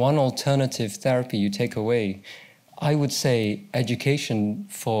that's the one alternative therapy you take away, I would say education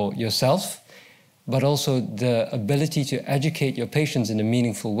for yourself, but also the ability to educate your patients in a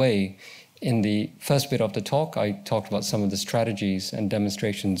meaningful way. In the first bit of the talk, I talked about some of the strategies and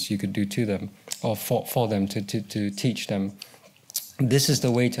demonstrations you could do to them, or for them to teach them. This is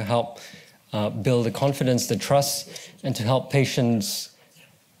the way to help build the confidence, the trust, and to help patients,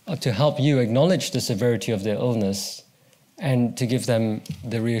 to help you acknowledge the severity of their illness and to give them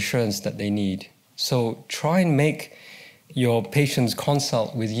the reassurance that they need. So try and make your patient's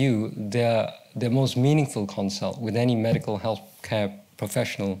consult with you their most meaningful consult with any medical health care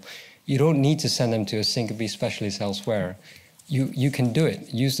professional. You don't need to send them to a syncope specialist elsewhere. You can do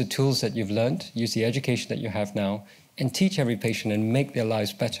it. Use the tools that you've learned, use the education that you have now, and teach every patient and make their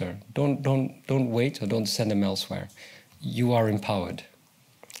lives better. Don't wait or don't send them elsewhere. You are empowered.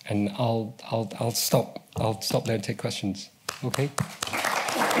 And I'll stop there and take questions. Okay?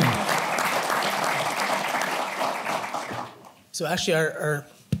 So actually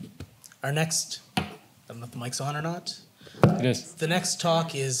our next, I don't know if the mic's on or not. It is. The next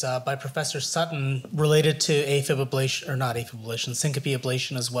talk is by Professor Sutton, related to AFib ablation, or not AFib ablation, syncope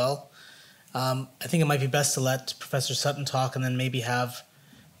ablation as well. I think it might be best to let Professor Sutton talk and then maybe have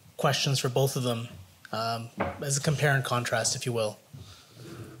questions for both of them as a compare and contrast, if you will.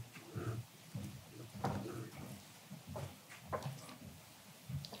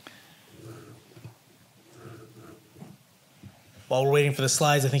 While we're waiting for the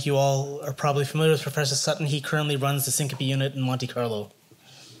slides, I think you all are probably familiar with Professor Sutton. He currently runs the syncope unit in Monte Carlo.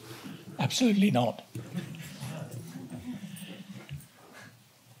 Absolutely not.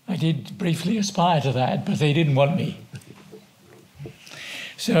 I did briefly aspire to that, but they didn't want me.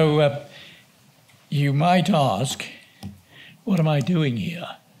 So you might ask, what am I doing here?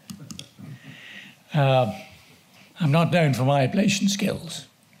 I'm not known for my ablation skills.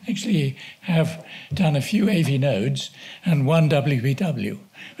 Actually have done a few AV nodes and one WPW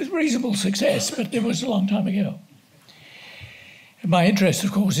with reasonable success, but it was a long time ago. My interest,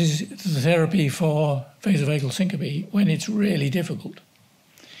 of course, is the therapy for vasovagal syncope when it's really difficult.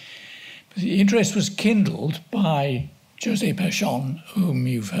 But the interest was kindled by José Pachon, whom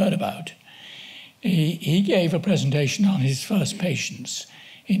you've heard about. He gave a presentation on his first patients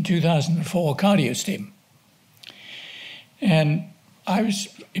in 2004 cardiostim. And I was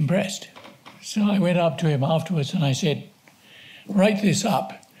impressed. So I went up to him afterwards and I said, write this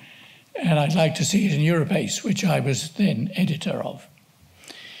up, and I'd like to see it in Europace, which I was then editor of.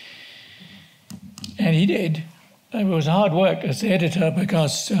 And he did. It was hard work as editor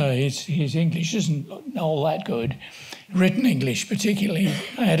because his English isn't all that good, written English particularly.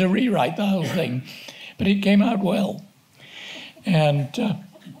 I had to rewrite the whole thing, but it came out well. And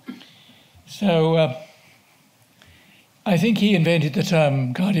so I think he invented the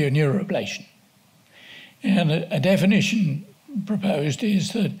term cardio-neuroablation. And a definition proposed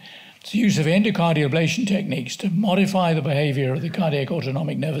is that it's the use of endocardial ablation techniques to modify the behavior of the cardiac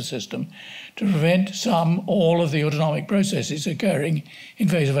autonomic nervous system to prevent some, all of the autonomic processes occurring in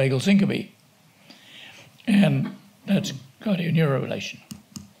vasovagal syncope. And that's cardio-neuroablation.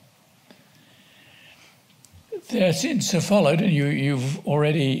 There since have followed, and you've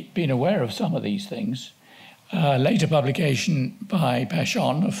already been aware of some of these things, later publication by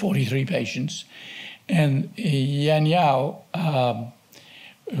Pachon of 43 patients, and Yan Yao,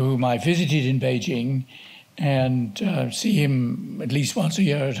 whom I visited in Beijing and see him at least once a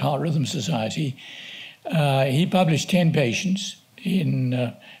year at Heart Rhythm Society. He published 10 patients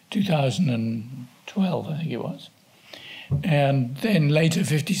in 2012, I think it was, and then later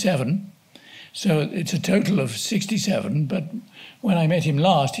 57. So it's a total of 67, but when I met him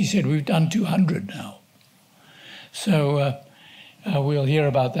last, he said, we've done 200 now. So we'll hear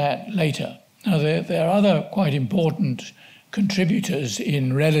about that later. Now, there are other quite important contributors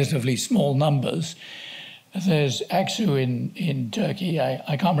in relatively small numbers. There's Aksu in Turkey.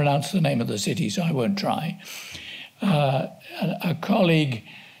 I can't pronounce the name of the city, so I won't try. A colleague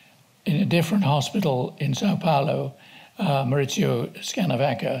in a different hospital in Sao Paulo, Maurizio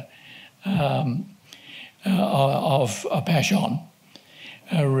Scanavaca, of Pachon,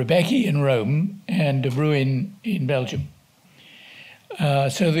 Rebecca in Rome, and De Bruin in Belgium.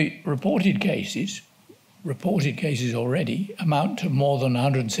 So the reported cases already amount to more than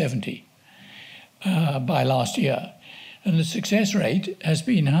 170 by last year. And the success rate has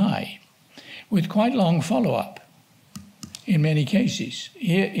been high, with quite long follow-up in many cases.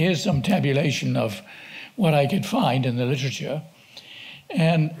 Here's some tabulation of what I could find in the literature.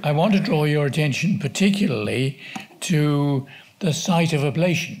 And I want to draw your attention particularly to the site of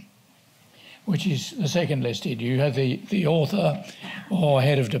ablation, which is the second listed. You have the author or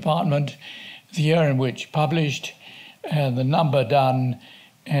head of department, the year in which published, and the number done,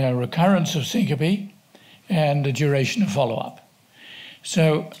 recurrence of syncope, and the duration of follow-up.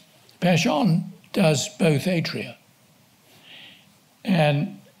 So Pashon does both atria.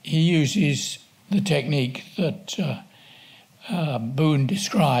 And he uses the technique that Boone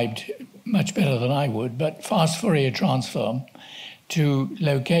described much better than I would, but fast Fourier transform to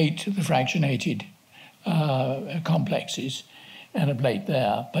locate the fractionated complexes and ablate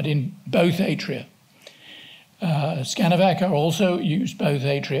there, but in both atria. Scanavaca also used both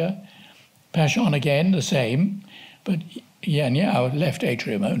atria. Pashon again, the same, but Yanyao left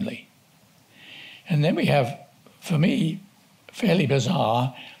atrium only. And then we have, for me, fairly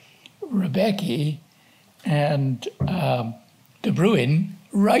bizarre, Rebecki and De Bruin,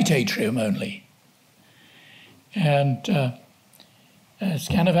 right atrium only. And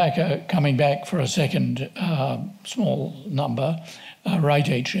Scanavaca coming back for a second small number, right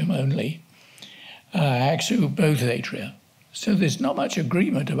atrium only. Axu, both atria. So there's not much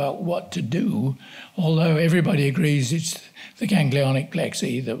agreement about what to do, although everybody agrees it's the ganglionic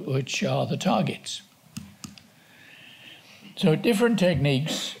plexi which are the targets. So different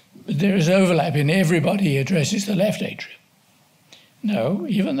techniques, there is overlap in everybody addresses the left atrium. No,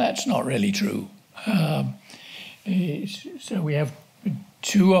 even that's not really true. So we have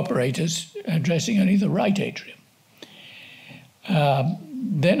two operators addressing only the right atrium.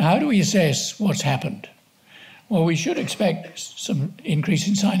 Then how do we assess what's happened? Well, we should expect some increase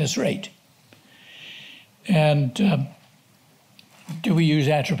in sinus rate. And do we use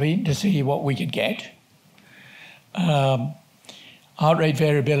atropine to see what we could get? Heart rate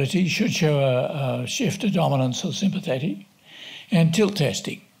variability should show a shift to dominance of sympathetic, and tilt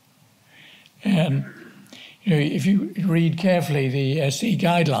testing. And if you read carefully the SC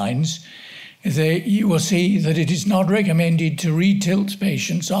guidelines, you will see that it is not recommended to re-tilt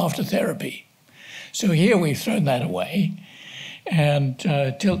patients after therapy. So here we've thrown that away, and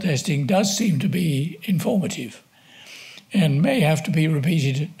tilt testing does seem to be informative and may have to be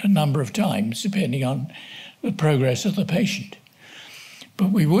repeated a number of times depending on the progress of the patient.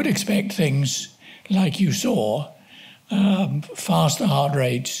 But we would expect things like you saw, faster heart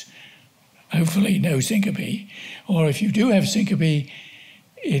rates, hopefully no syncope, or if you do have syncope,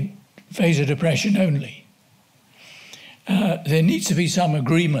 vasodepression only. There needs to be some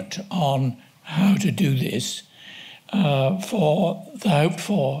agreement on how to do this for the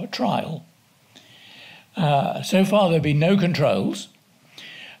hoped-for trial. So far, there have been no controls,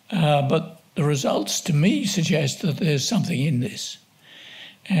 but the results to me suggest that there's something in this.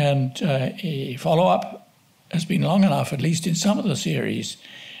 And a follow-up has been long enough, at least in some of the series,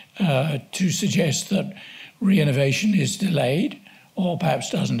 to suggest that reinnervation is delayed or perhaps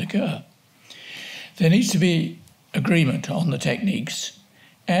doesn't occur. There needs to be agreement on the techniques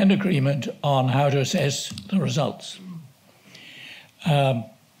and agreement on how to assess the results.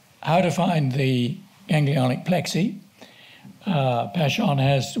 How to find the ganglionic plexi. Pashon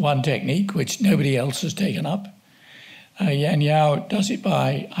has one technique which nobody else has taken up. Yan Yao does it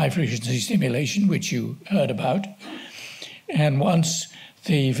by high-frequency stimulation, which you heard about. And once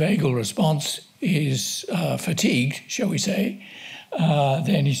the vagal response is fatigued, shall we say,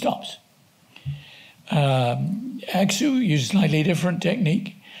 then he stops. Aksu uses a slightly different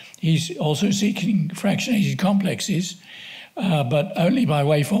technique. He's also seeking fractionated complexes, but only by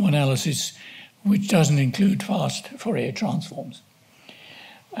waveform analysis, which doesn't include fast Fourier transforms.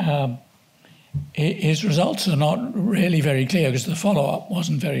 His results are not really very clear because the follow-up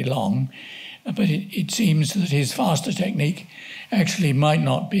wasn't very long, but it seems that his faster technique actually might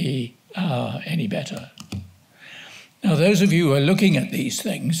not be any better. Now, those of you who are looking at these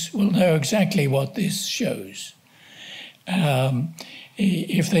things will know exactly what this shows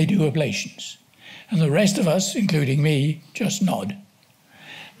if they do ablations. And the rest of us, including me, just nod.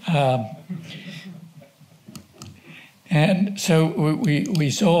 And so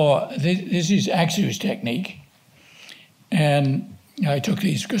we saw, this is Aksu's technique. And I took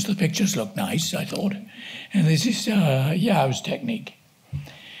these because the pictures look nice, I thought. And this is Yao's technique.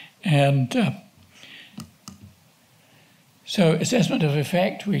 And so assessment of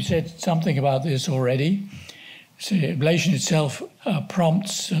effect, we said something about this already. So ablation itself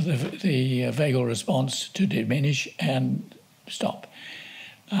prompts the vagal response to diminish and stop.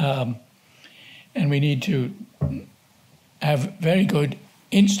 And we need to have very good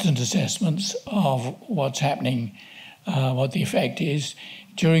instant assessments of what's happening, what the effect is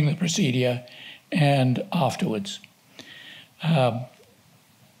during the procedure and afterwards. Of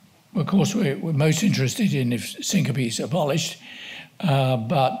course, we're most interested in if syncope is abolished,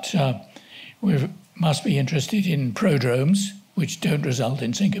 but we must be interested in prodromes, which don't result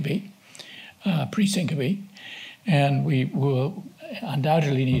in syncope, pre-syncope, and we will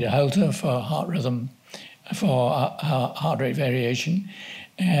undoubtedly need a Holter for heart rhythm, for heart rate variation,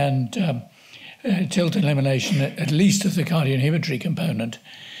 and tilt elimination, at least of the cardioinhibitory component.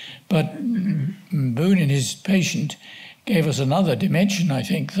 But Boone and his patient gave us another dimension, I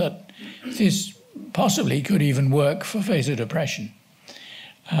think, that this possibly could even work for vasodepression.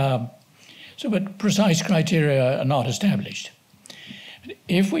 But precise criteria are not established.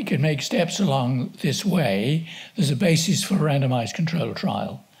 If we could make steps along this way, there's a basis for a randomized control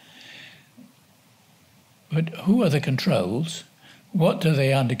trial. But who are the controls? What do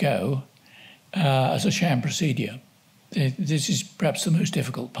they undergo as a sham procedure? This is perhaps the most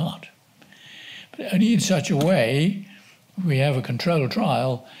difficult part. But only in such a way we have a control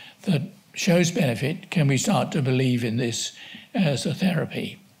trial that shows benefit can we start to believe in this as a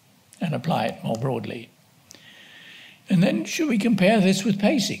therapy and apply it more broadly. And then should we compare this with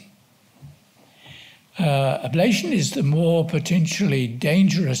pacing? Ablation is the more potentially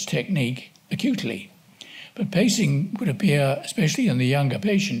dangerous technique acutely, but pacing would appear, especially in the younger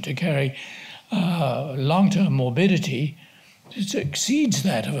patient, to carry long-term morbidity that exceeds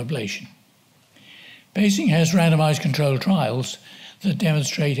that of ablation. Pacing has randomized controlled trials that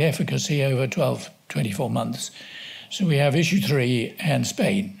demonstrate efficacy over 12, 24 months. So we have issue 3 and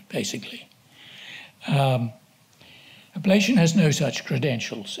Spain, basically. Ablation has no such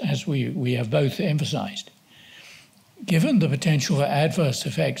credentials, as we have both emphasized. Given the potential for adverse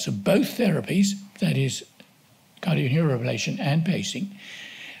effects of both therapies, that is, cardioneuroablation and pacing,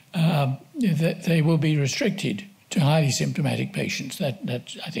 that they will be restricted to highly symptomatic patients.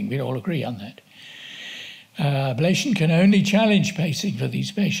 That I think we'd all agree on that. Ablation can only challenge pacing for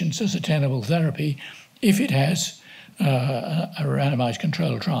these patients as a tenable therapy if it has a randomized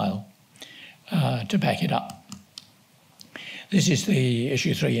controlled trial to back it up. This is the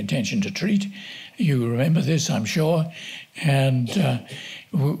issue 3 intention to treat. You remember this, I'm sure. And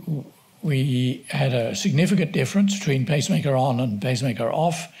we had a significant difference between pacemaker on and pacemaker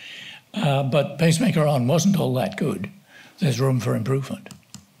off, but pacemaker on wasn't all that good. There's room for improvement.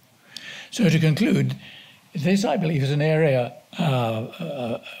 So to conclude, this, I believe, is an area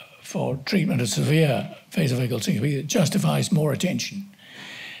for treatment of severe vasovagal syncope that justifies more attention.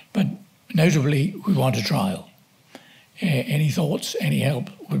 But notably, we want a trial. Any thoughts, any help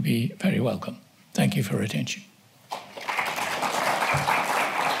would be very welcome. Thank you for your attention.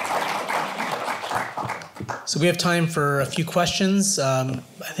 So we have time for a few questions. I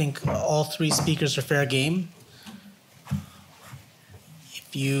think all 3 speakers are fair game.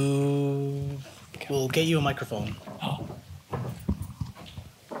 If you... We'll get you a microphone. Oh.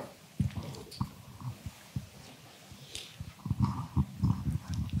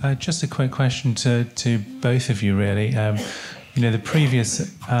 Just a quick question to both of you, really. The previous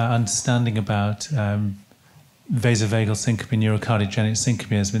understanding about vasovagal syncope and neurocardiogenic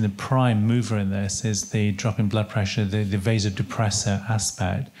syncope has been the prime mover in this, is the drop in blood pressure, the vasodepressor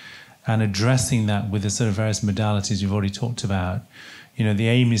aspect, and addressing that with the sort of various modalities you've already talked about. The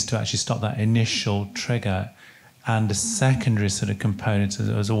aim is to actually stop that initial trigger, and the secondary sort of component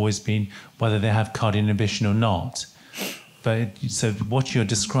has always been whether they have cardio inhibition or not. But so what you're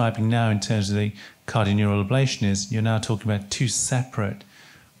describing now in terms of the cardioneural ablation is you're now talking about 2 separate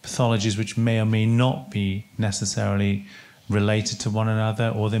pathologies which may or may not be necessarily related to one another,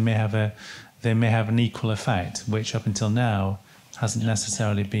 or they may have an equal effect, which up until now hasn't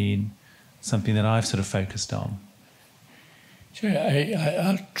necessarily been something that I've sort of focused on. Sure,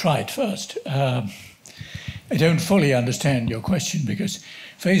 I'll try it first. I don't fully understand your question because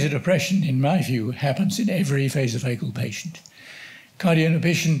vasodepression, in my view, happens in every vasovagal patient. Cardio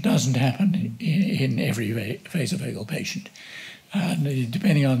inhibition doesn't happen in every vasovagal patient. And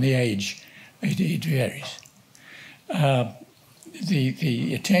depending on the age, it varies.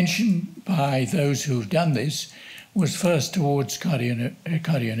 The attention by those who've done this was first towards cardio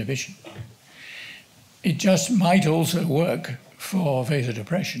inhibition. It just might also work for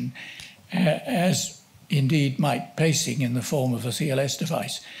vasodepression, as indeed might pacing in the form of a CLS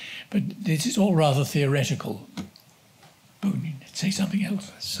device. But this is all rather theoretical. Boone, say something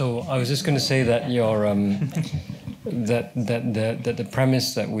else. So I was just going to say that your that the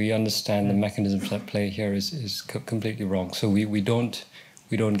premise that we understand the mechanisms at play here is completely wrong. So we don't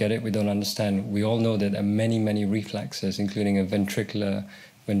get it. We don't understand. We all know that there are many reflexes, including a ventricular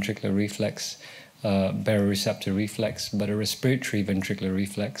reflex, baroreceptor reflex, but a respiratory ventricular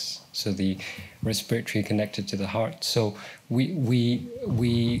reflex. So the respiratory connected to the heart. So we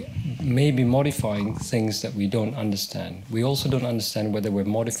may be modifying things that we don't understand. We also don't understand whether we're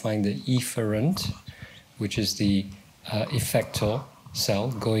modifying the efferent, which is the effector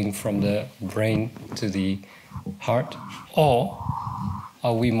cell going from the brain to the heart, or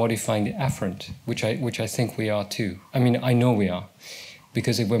are we modifying the afferent, which I think we are too. I mean, I know we are.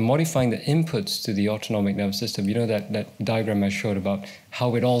 Because if we're modifying the inputs to the autonomic nervous system, you know that diagram I showed about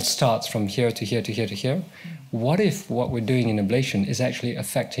how it all starts from here to here to here to here? What if what we're doing in ablation is actually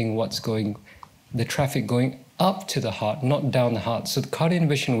affecting the traffic going up to the heart, not down the heart? So the cardio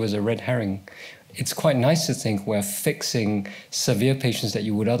inhibition was a red herring. It's quite nice to think we're fixing severe patients that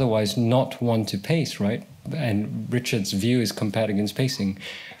you would otherwise not want to pace, right? And Richard's view is compared against pacing.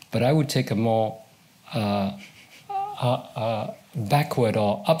 But I would take a more backward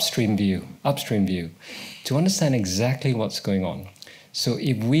or upstream view to understand exactly what's going on. So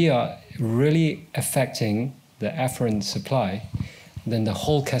if we are really affecting the afferent supply, then the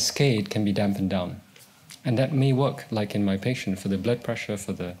whole cascade can be dampened down. And that may work, like in my patient, for the blood pressure,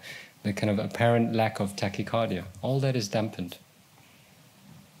 for the kind of apparent lack of tachycardia. All that is dampened.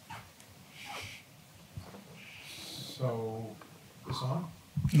 So, is it on?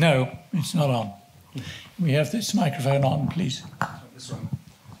 No, it's not on. We have this microphone on, please. This one.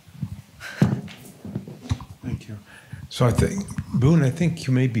 Thank you. So I think, Boone, I think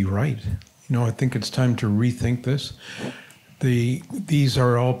you may be right. I think it's time to rethink this. These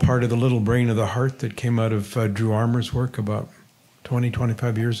are all part of the little brain of the heart that came out of Drew Armour's work about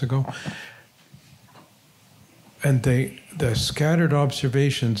 25 years ago. And the scattered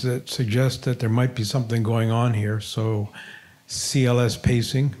observations that suggest that there might be something going on here, so CLS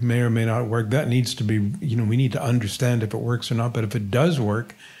pacing may or may not work. That needs to be, we need to understand if it works or not, but if it does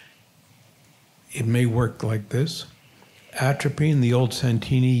work, it may work like this. Atropine, the old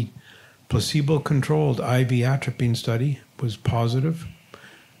Santini placebo-controlled IV atropine study was positive,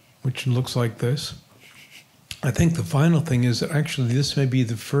 which looks like this. I think the final thing is that actually this may be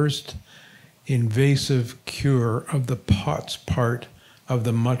the first invasive cure of the POTS part of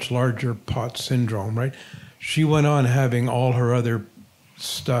the much larger POTS syndrome, right? She went on having all her other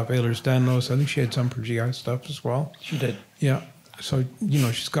stuff, Ehlers-Danlos. I think she had some for GI stuff as well. She did. Yeah. So,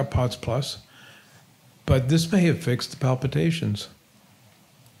 she's got POTS plus. But this may have fixed the palpitations,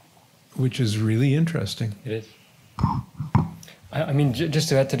 which is really interesting. It is. I mean, just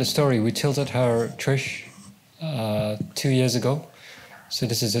to add to the story, we tilted her, Trish, 2 years ago. So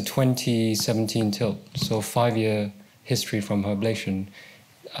this is a 2017 tilt. So 5-year history from her ablation.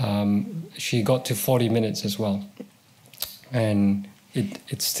 She got to 40 minutes as well. And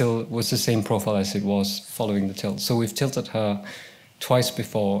it still was the same profile as it was following the tilt. So we've tilted her twice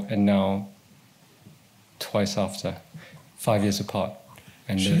before and now twice after, 5 years apart.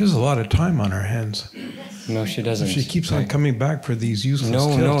 And she has a lot of time on her hands. No, she doesn't. She keeps on coming back for these useless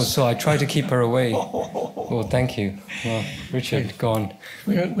tilts. No, so I try to keep her away. Well, thank you. Well, Richard, go on.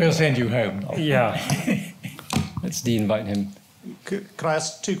 We'll send you home. Yeah. Let's de-invite him. Could I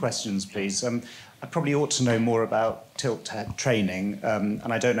ask 2 questions, please? I probably ought to know more about tilt training,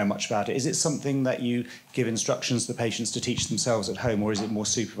 and I don't know much about it. Is it something that you give instructions to the patients to teach themselves at home, or is it more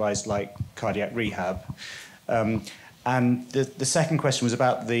supervised like cardiac rehab? And the second question was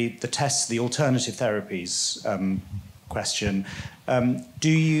about the tests, the alternative therapies question. Do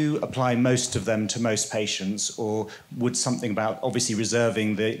you apply most of them to most patients, or would something about obviously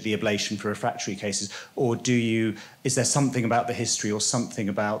reserving the ablation for refractory cases, or is there something about the history or something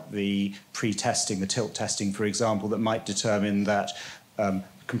about the pre-testing, the tilt testing, for example, that might determine that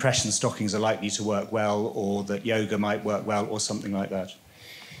compression stockings are likely to work well, or that yoga might work well, or something like that?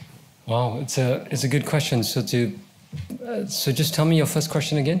 Wow, it's a good question. So just tell me your first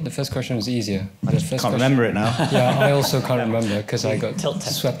question again. The first question was easier. I can't remember it now. Yeah, I also can't remember because I got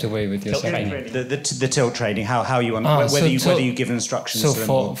swept away with your second. The tilt training, how you whether you give instructions.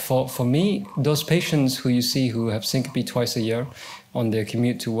 So for me, those patients who you see who have syncope twice a year on their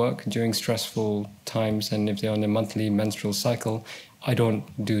commute to work during stressful times, and if they're on a monthly menstrual cycle, I don't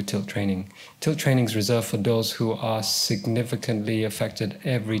do tilt training. Tilt training is reserved for those who are significantly affected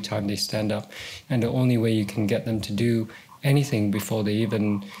every time they stand up. And the only way you can get them to do anything before they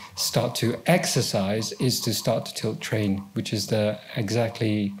even start to exercise is to start to tilt train, which is the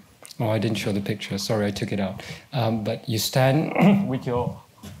exactly Oh, I didn't show the picture. Sorry, I took it out. But you stand with your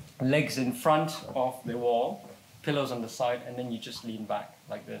legs in front of the wall, pillows on the side, and then you just lean back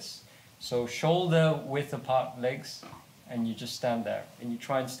like this. So shoulder width apart legs, and you just stand there. And you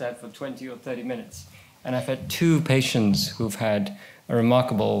try and stand for 20 or 30 minutes. And I've had 2 patients who've had a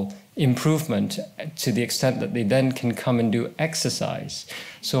remarkable improvement to the extent that they then can come and do exercise.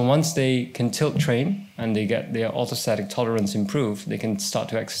 So once they can tilt train and they get their orthostatic tolerance improved, they can start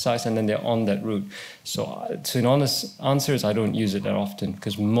to exercise and then they're on that route. So an honest answer is I don't use it that often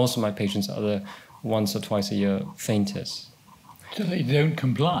because most of my patients are the once or twice a year fainters. So they don't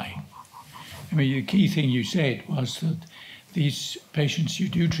comply. I mean, the key thing you said was that these patients you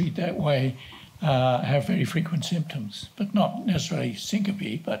do treat that way have very frequent symptoms, but not necessarily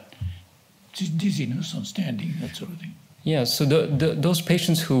syncope, but dizziness on standing, that sort of thing. Yeah, so those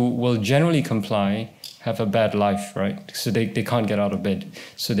patients who will generally comply have a bad life, right? So they can't get out of bed.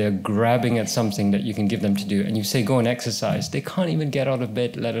 So they're grabbing at something that you can give them to do. And you say, go and exercise. They can't even get out of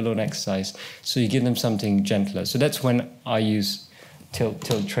bed, let alone exercise. So you give them something gentler. So that's when I use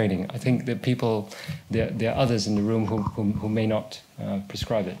tilt training. I think that people, there are others in the room who may not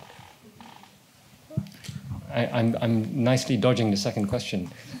prescribe it. I'm nicely dodging the second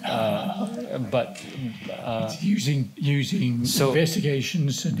question, but it's using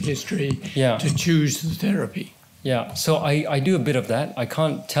investigations and history to choose the therapy. Yeah, so I do a bit of that. I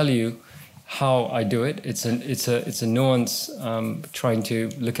can't tell you how I do it. It's a nuance, trying to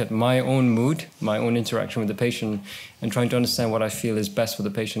look at my own mood, my own interaction with the patient, and trying to understand what I feel is best for the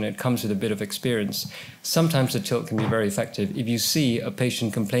patient. It comes with a bit of experience. Sometimes the tilt can be very effective. If you see a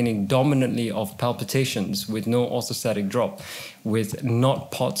patient complaining dominantly of palpitations with no orthostatic drop, with not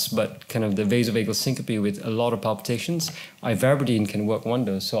POTS, but kind of the vasovagal syncope with a lot of palpitations, ivabradine can work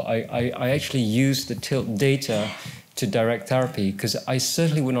wonders. So I actually use the tilt data to direct therapy, because I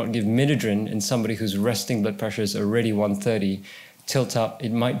certainly would not give midodrine in somebody whose resting blood pressure is already 130. Tilt up,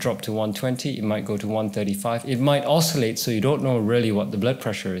 it might drop to 120, it might go to 135. It might oscillate, so you don't know really what the blood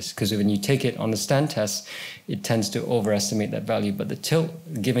pressure is, because when you take it on the stand test, it tends to overestimate that value. But the tilt,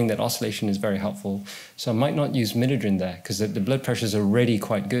 giving that oscillation, is very helpful. So I might not use midodrine there, because the blood pressure is already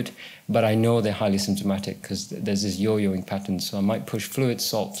quite good, but I know they're highly symptomatic, because there's this yo-yoing pattern. So I might push fluid,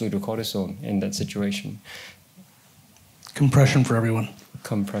 salt, fluorocortisone in that situation. Compression for everyone.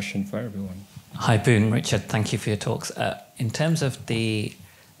 Compression for everyone. Hi, Boone, Richard. Thank you for your talks. In terms of the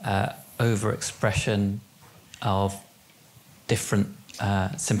overexpression of different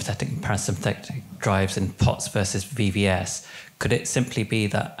sympathetic and parasympathetic drives in POTS versus VVS, could it simply be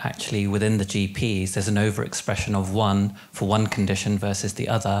that actually within the GPs there's an overexpression of one for one condition versus the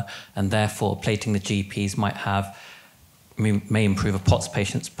other, and therefore plating the GPs may improve a POTS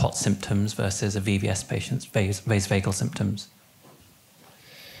patient's POTS symptoms versus a VVS patient's vasovagal symptoms?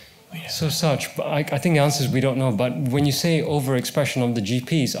 So such, but I think the answer is we don't know. But when you say overexpression of the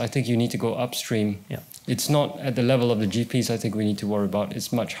GPs, I think you need to go upstream. Yeah. It's not at the level of the GPs I think we need to worry about.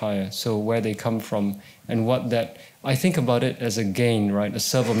 It's much higher. So where they come from and what that... I think about it as a gain, right? A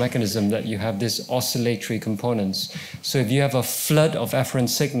servo mechanism that you have this oscillatory components. So if you have a flood of afferent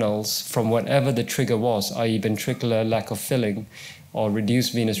signals from whatever the trigger was, i.e. ventricular lack of filling or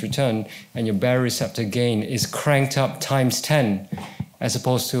reduced venous return, and your baroreceptor gain is cranked up times 10, as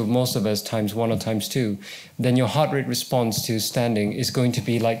opposed to most of us times 1 or times 2, then your heart rate response to standing is going to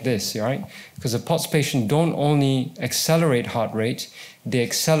be like this, right? Because a POTS patient don't only accelerate heart rate, they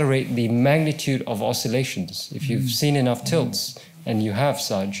accelerate the magnitude of oscillations. If you've seen enough tilts, and you have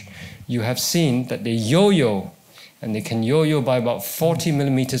such, you have seen that they yo-yo, and they can yo-yo by about 40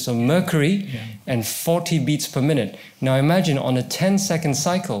 millimeters of mercury and 40 beats per minute. Now imagine on a 10-second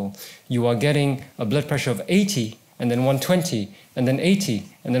cycle, you are getting a blood pressure of 80, and then 120, and then 80,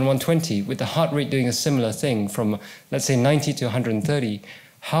 and then 120, with the heart rate doing a similar thing from, let's say, 90 to 130.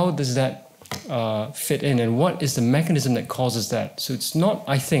 How does that fit in, and what is the mechanism that causes that? So it's not,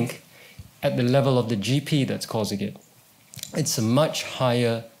 I think, at the level of the GP that's causing it. It's a much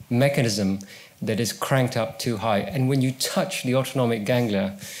higher mechanism that is cranked up too high. And when you touch the autonomic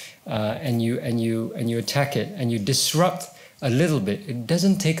ganglia and you attack it and you disrupt a little bit, it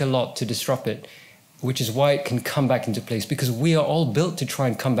doesn't take a lot to disrupt it, which is why it can come back into place, because we are all built to try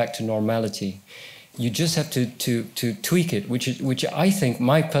and come back to normality. You just have to tweak it, which I think,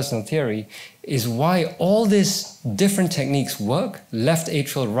 my personal theory, is why all these different techniques work. Left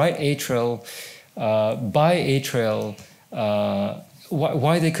atrial, right atrial, biatrial,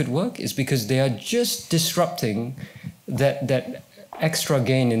 why they could work is because they are just disrupting that extra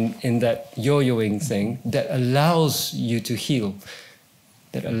gain in that yo-yoing thing that allows you to heal,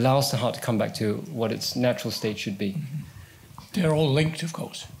 that allows the heart to come back to what its natural state should be. They're all linked, of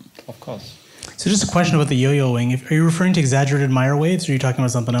course. of course. So just a question about the yo-yoing. Are you referring to exaggerated Meyer waves, or are you talking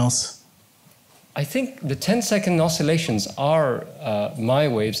about something else? I think the 10-second oscillations are Meyer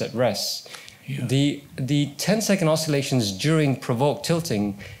waves at rest. Yeah. The 10-second oscillations during provoked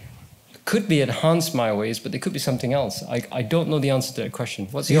tilting could be enhanced Meyer waves, but they could be something else. I don't know the answer to that question.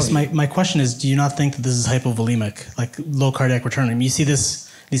 What's your view? My question is, do you not think that this is hypovolemic, like low cardiac return? I mean, you see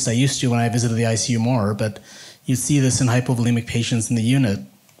this, at least I used to when I visited the ICU more, but you see this in hypovolemic patients in the unit,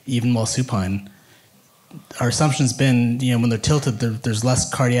 even while supine. Our assumption's been, when they're tilted, there's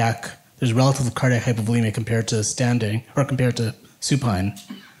relative cardiac hypovolemia compared to standing, or compared to supine.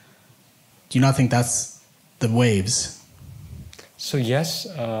 Do you not think that's the waves? So yes,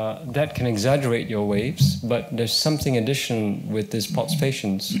 that can exaggerate your waves, but there's something additional with these POTS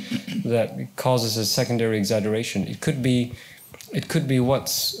patients that causes a secondary exaggeration. It could be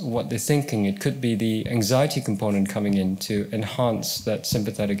what they're thinking. It could be the anxiety component coming in to enhance that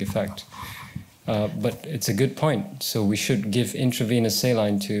sympathetic effect. But it's a good point. So we should give intravenous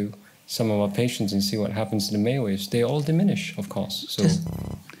saline to some of our patients and see what happens to the Meyer waves. They all diminish, of course. So.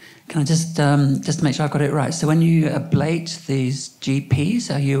 Can I just to make sure I've got it right? So when you ablate these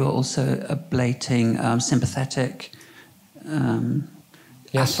GPs, are you also ablating sympathetic Yes.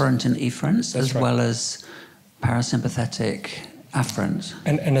 afferent and efferents, That's as right. well as parasympathetic afferent?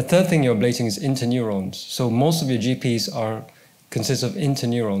 And the third thing you're ablating is interneurons. So most of your GPs consist of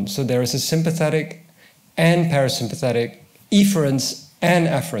interneurons. So there is a sympathetic and parasympathetic efferents and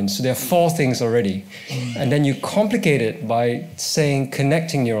afferents. So there are 4 things already. And then you complicate it by saying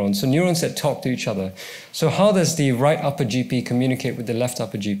connecting neurons, so neurons that talk to each other. So how does the right upper GP communicate with the left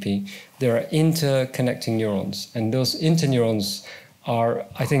upper GP? There are interconnecting neurons, and those interneurons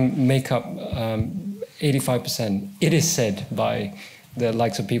make up 85%. It is said by the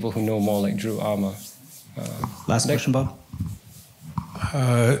likes of people who know more, like Drew Armour. Last question, Bob.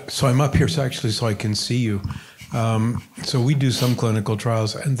 So I'm up here so I can see you. So we do some clinical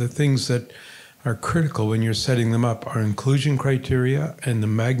trials, and the things that are critical when you're setting them up are inclusion criteria and the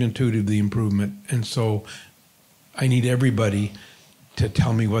magnitude of the improvement. And so I need everybody to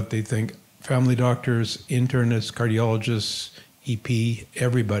tell me what they think. Family doctors, internists, cardiologists, EP,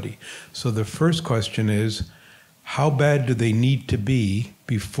 everybody. So the first question is, how bad do they need to be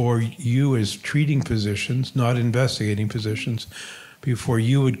before you as treating physicians, not investigating physicians, before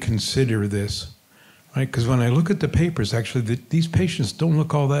you would consider this? Right, because when I look at the papers, actually, these patients don't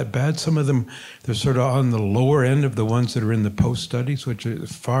look all that bad. Some of them, they're sort of on the lower end of the ones that are in the post studies, which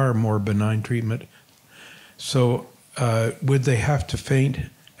is far more benign treatment. So would they have to faint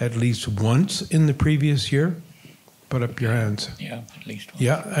at least once in the previous year? Put up your hands. Yeah, at least once.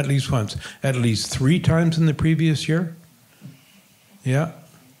 Yeah, at least once. At least 3 times in the previous year? Yeah.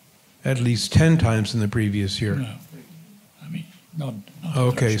 At least 10 times in the previous year. No. I mean, not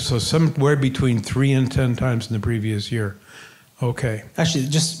Okay, so somewhere between 3 and 10 times in the previous year. Okay. Actually,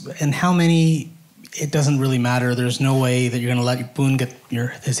 and how many, it doesn't really matter. There's no way that you're going to let Boone get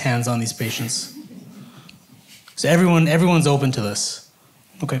his hands on these patients. So everyone's open to this.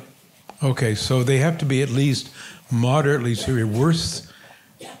 Okay. Okay, so they have to be at least moderately severe. Worse,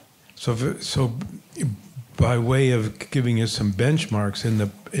 so by way of giving us some benchmarks,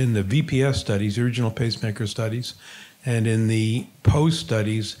 in the VPS studies, original pacemaker studies, and in the post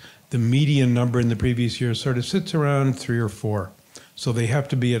studies, the median number in the previous year sort of sits around 3 or 4. So they have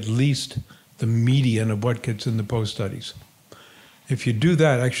to be at least the median of what gets in the post studies. If you do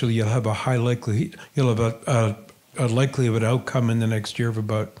that, actually, you'll have a high likelihood. You'll have a likelihood of outcome in the next year of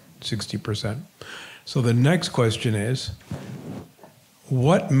about 60%. So the next question is,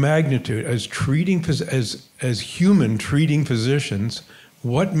 what magnitude, as human treating physicians,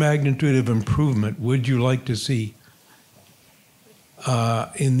 what magnitude of improvement would you like to see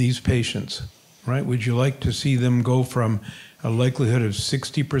in these patients, right? Would you like to see them go from a likelihood of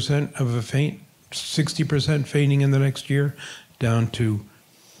 60% of a faint, 60% fainting in the next year, down to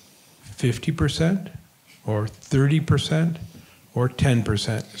 50% or 30% or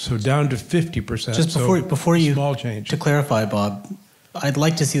 10%? So down to 50%. Just before you, small change. To clarify, Bob, I'd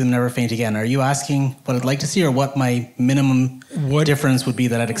like to see them never faint again. Are you asking what I'd like to see, or what my minimum difference would be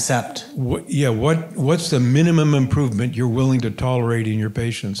that I'd accept? What's the minimum improvement you're willing to tolerate in your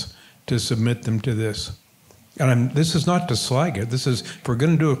patients to submit them to this? And this is not to slag it. This is, if we're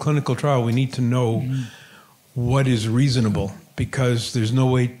going to do a clinical trial, we need to know what is reasonable, because there's no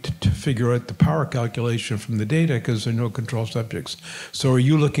way to figure out the power calculation from the data because there are no control subjects. So are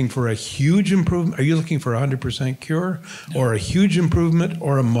you looking for a huge improvement? Are you looking for 100% cure, or a huge improvement,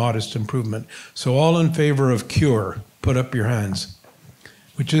 or a modest improvement? So all in favor of cure, put up your hands.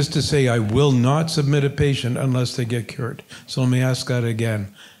 Which is to say, I will not submit a patient unless they get cured. So let me ask that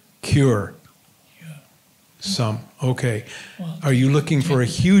again. Cure. Some. Okay. Are you looking for a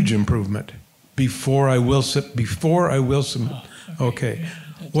huge improvement? Before I will submit. Okay.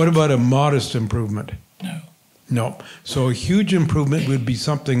 What about a modest improvement? No. No. So a huge improvement would be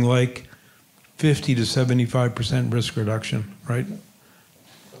something like 50 to 75% risk reduction, right?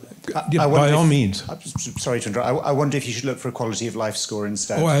 By all means. Sorry to interrupt. I wonder if you should look for a quality of life score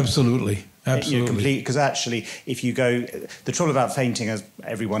instead. Oh, absolutely. Absolutely. Because actually, if you go, the trouble about fainting, as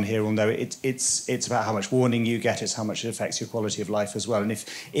everyone here will know, it's about how much warning you get, it's how much it affects your quality of life as well. And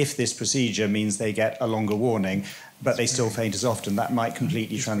if this procedure means they get a longer warning, but they still faint as often, that might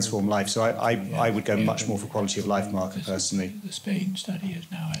completely transform life. So I would go much more for quality of life marker personally. The Spain study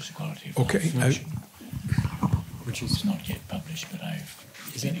now has a quality of life measure, which is not yet published, but I've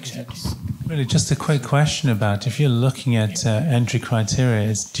been accepted. Really, just a quick question about if you're looking at entry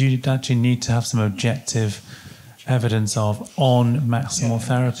criteria, do you actually need to have some objective evidence of on maximal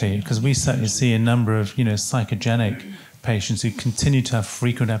therapy? Because we certainly see a number of psychogenic patients who continue to have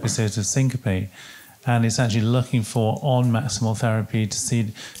frequent episodes of syncope, and it's actually looking for on maximal therapy to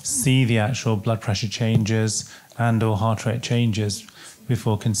see the actual blood pressure changes and or heart rate changes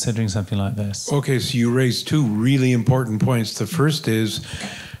before considering something like this. Okay, so you raised two really important points. The first is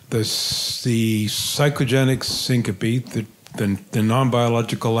the psychogenic syncope, the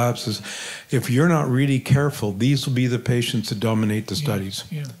non-biological lapses. If you're not really careful, these will be the patients that dominate the studies.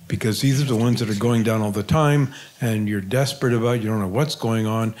 Because these are the ones that are going down all the time, and you're desperate about it, you don't know what's going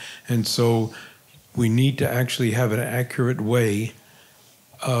on. And so we need to actually have an accurate way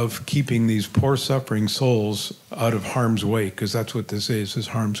of keeping these poor suffering souls out of harm's way, because that's what this is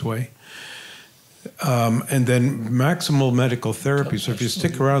harm's way. And then maximal medical therapy. So if you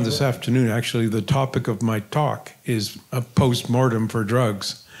stick around this afternoon, actually the topic of my talk is a post-mortem for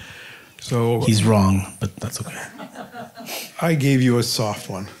drugs. So he's wrong, but that's okay. I gave you a soft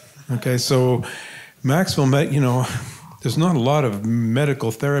one. Okay, so maximal, there's not a lot of medical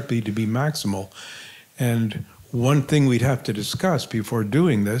therapy to be maximal. And one thing we'd have to discuss before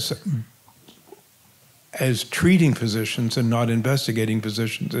doing this, as treating physicians and not investigating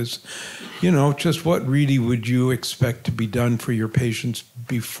physicians, is, just what really would you expect to be done for your patients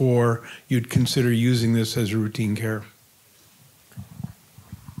before you'd consider using this as routine care?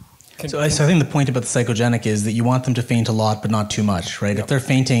 So I think the point about the psychogenic is that you want them to faint a lot, but not too much, right? Yep. If they're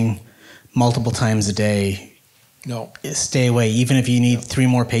fainting multiple times a day, stay away, even if you need 3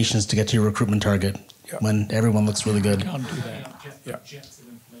 more patients to get to your recruitment target. When everyone looks really good. Can't do that. Yeah.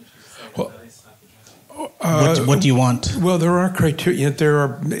 What do you want? Well, there are criteria.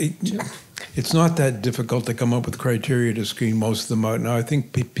 It's not that difficult to come up with criteria to screen most of them out. Now, I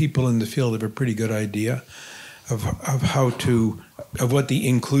think people in the field have a pretty good idea of what the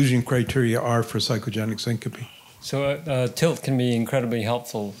inclusion criteria are for psychogenic syncope. So tilt can be incredibly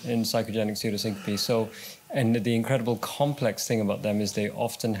helpful in psychogenic pseudosyncope. And the incredible complex thing about them is they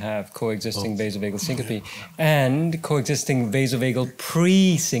often have coexisting vasovagal syncope and coexisting vasovagal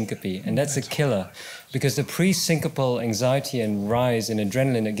pre-syncope. And that's a killer, because the pre-syncopal anxiety and rise in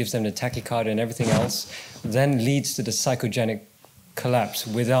adrenaline that gives them the tachycardia and everything else then leads to the psychogenic collapse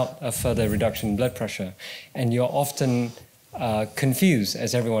without a further reduction in blood pressure. And you're often confused,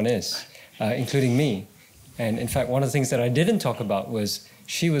 as everyone is, including me. And in fact, one of the things that I didn't talk about was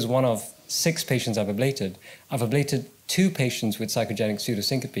she was one of 6 patients I've ablated. I've ablated 2 patients with psychogenic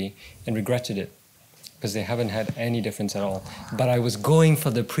pseudosyncope and regretted it because they haven't had any difference at all. But I was going for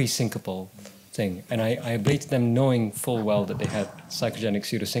the pre-syncopal thing, and I ablated them knowing full well that they had psychogenic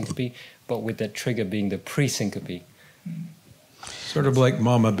pseudosyncope, but with that trigger being the pre-syncope. Sort of like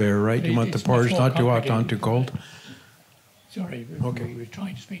mama bear, right? You want the porridge not too hot, not too cold. Sorry, we're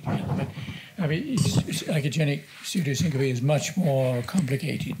trying to speak together, but psychogenic pseudosyncope is much more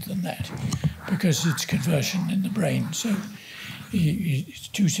complicated than that because it's conversion in the brain, so it's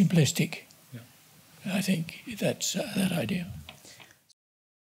too simplistic. I think that's that idea.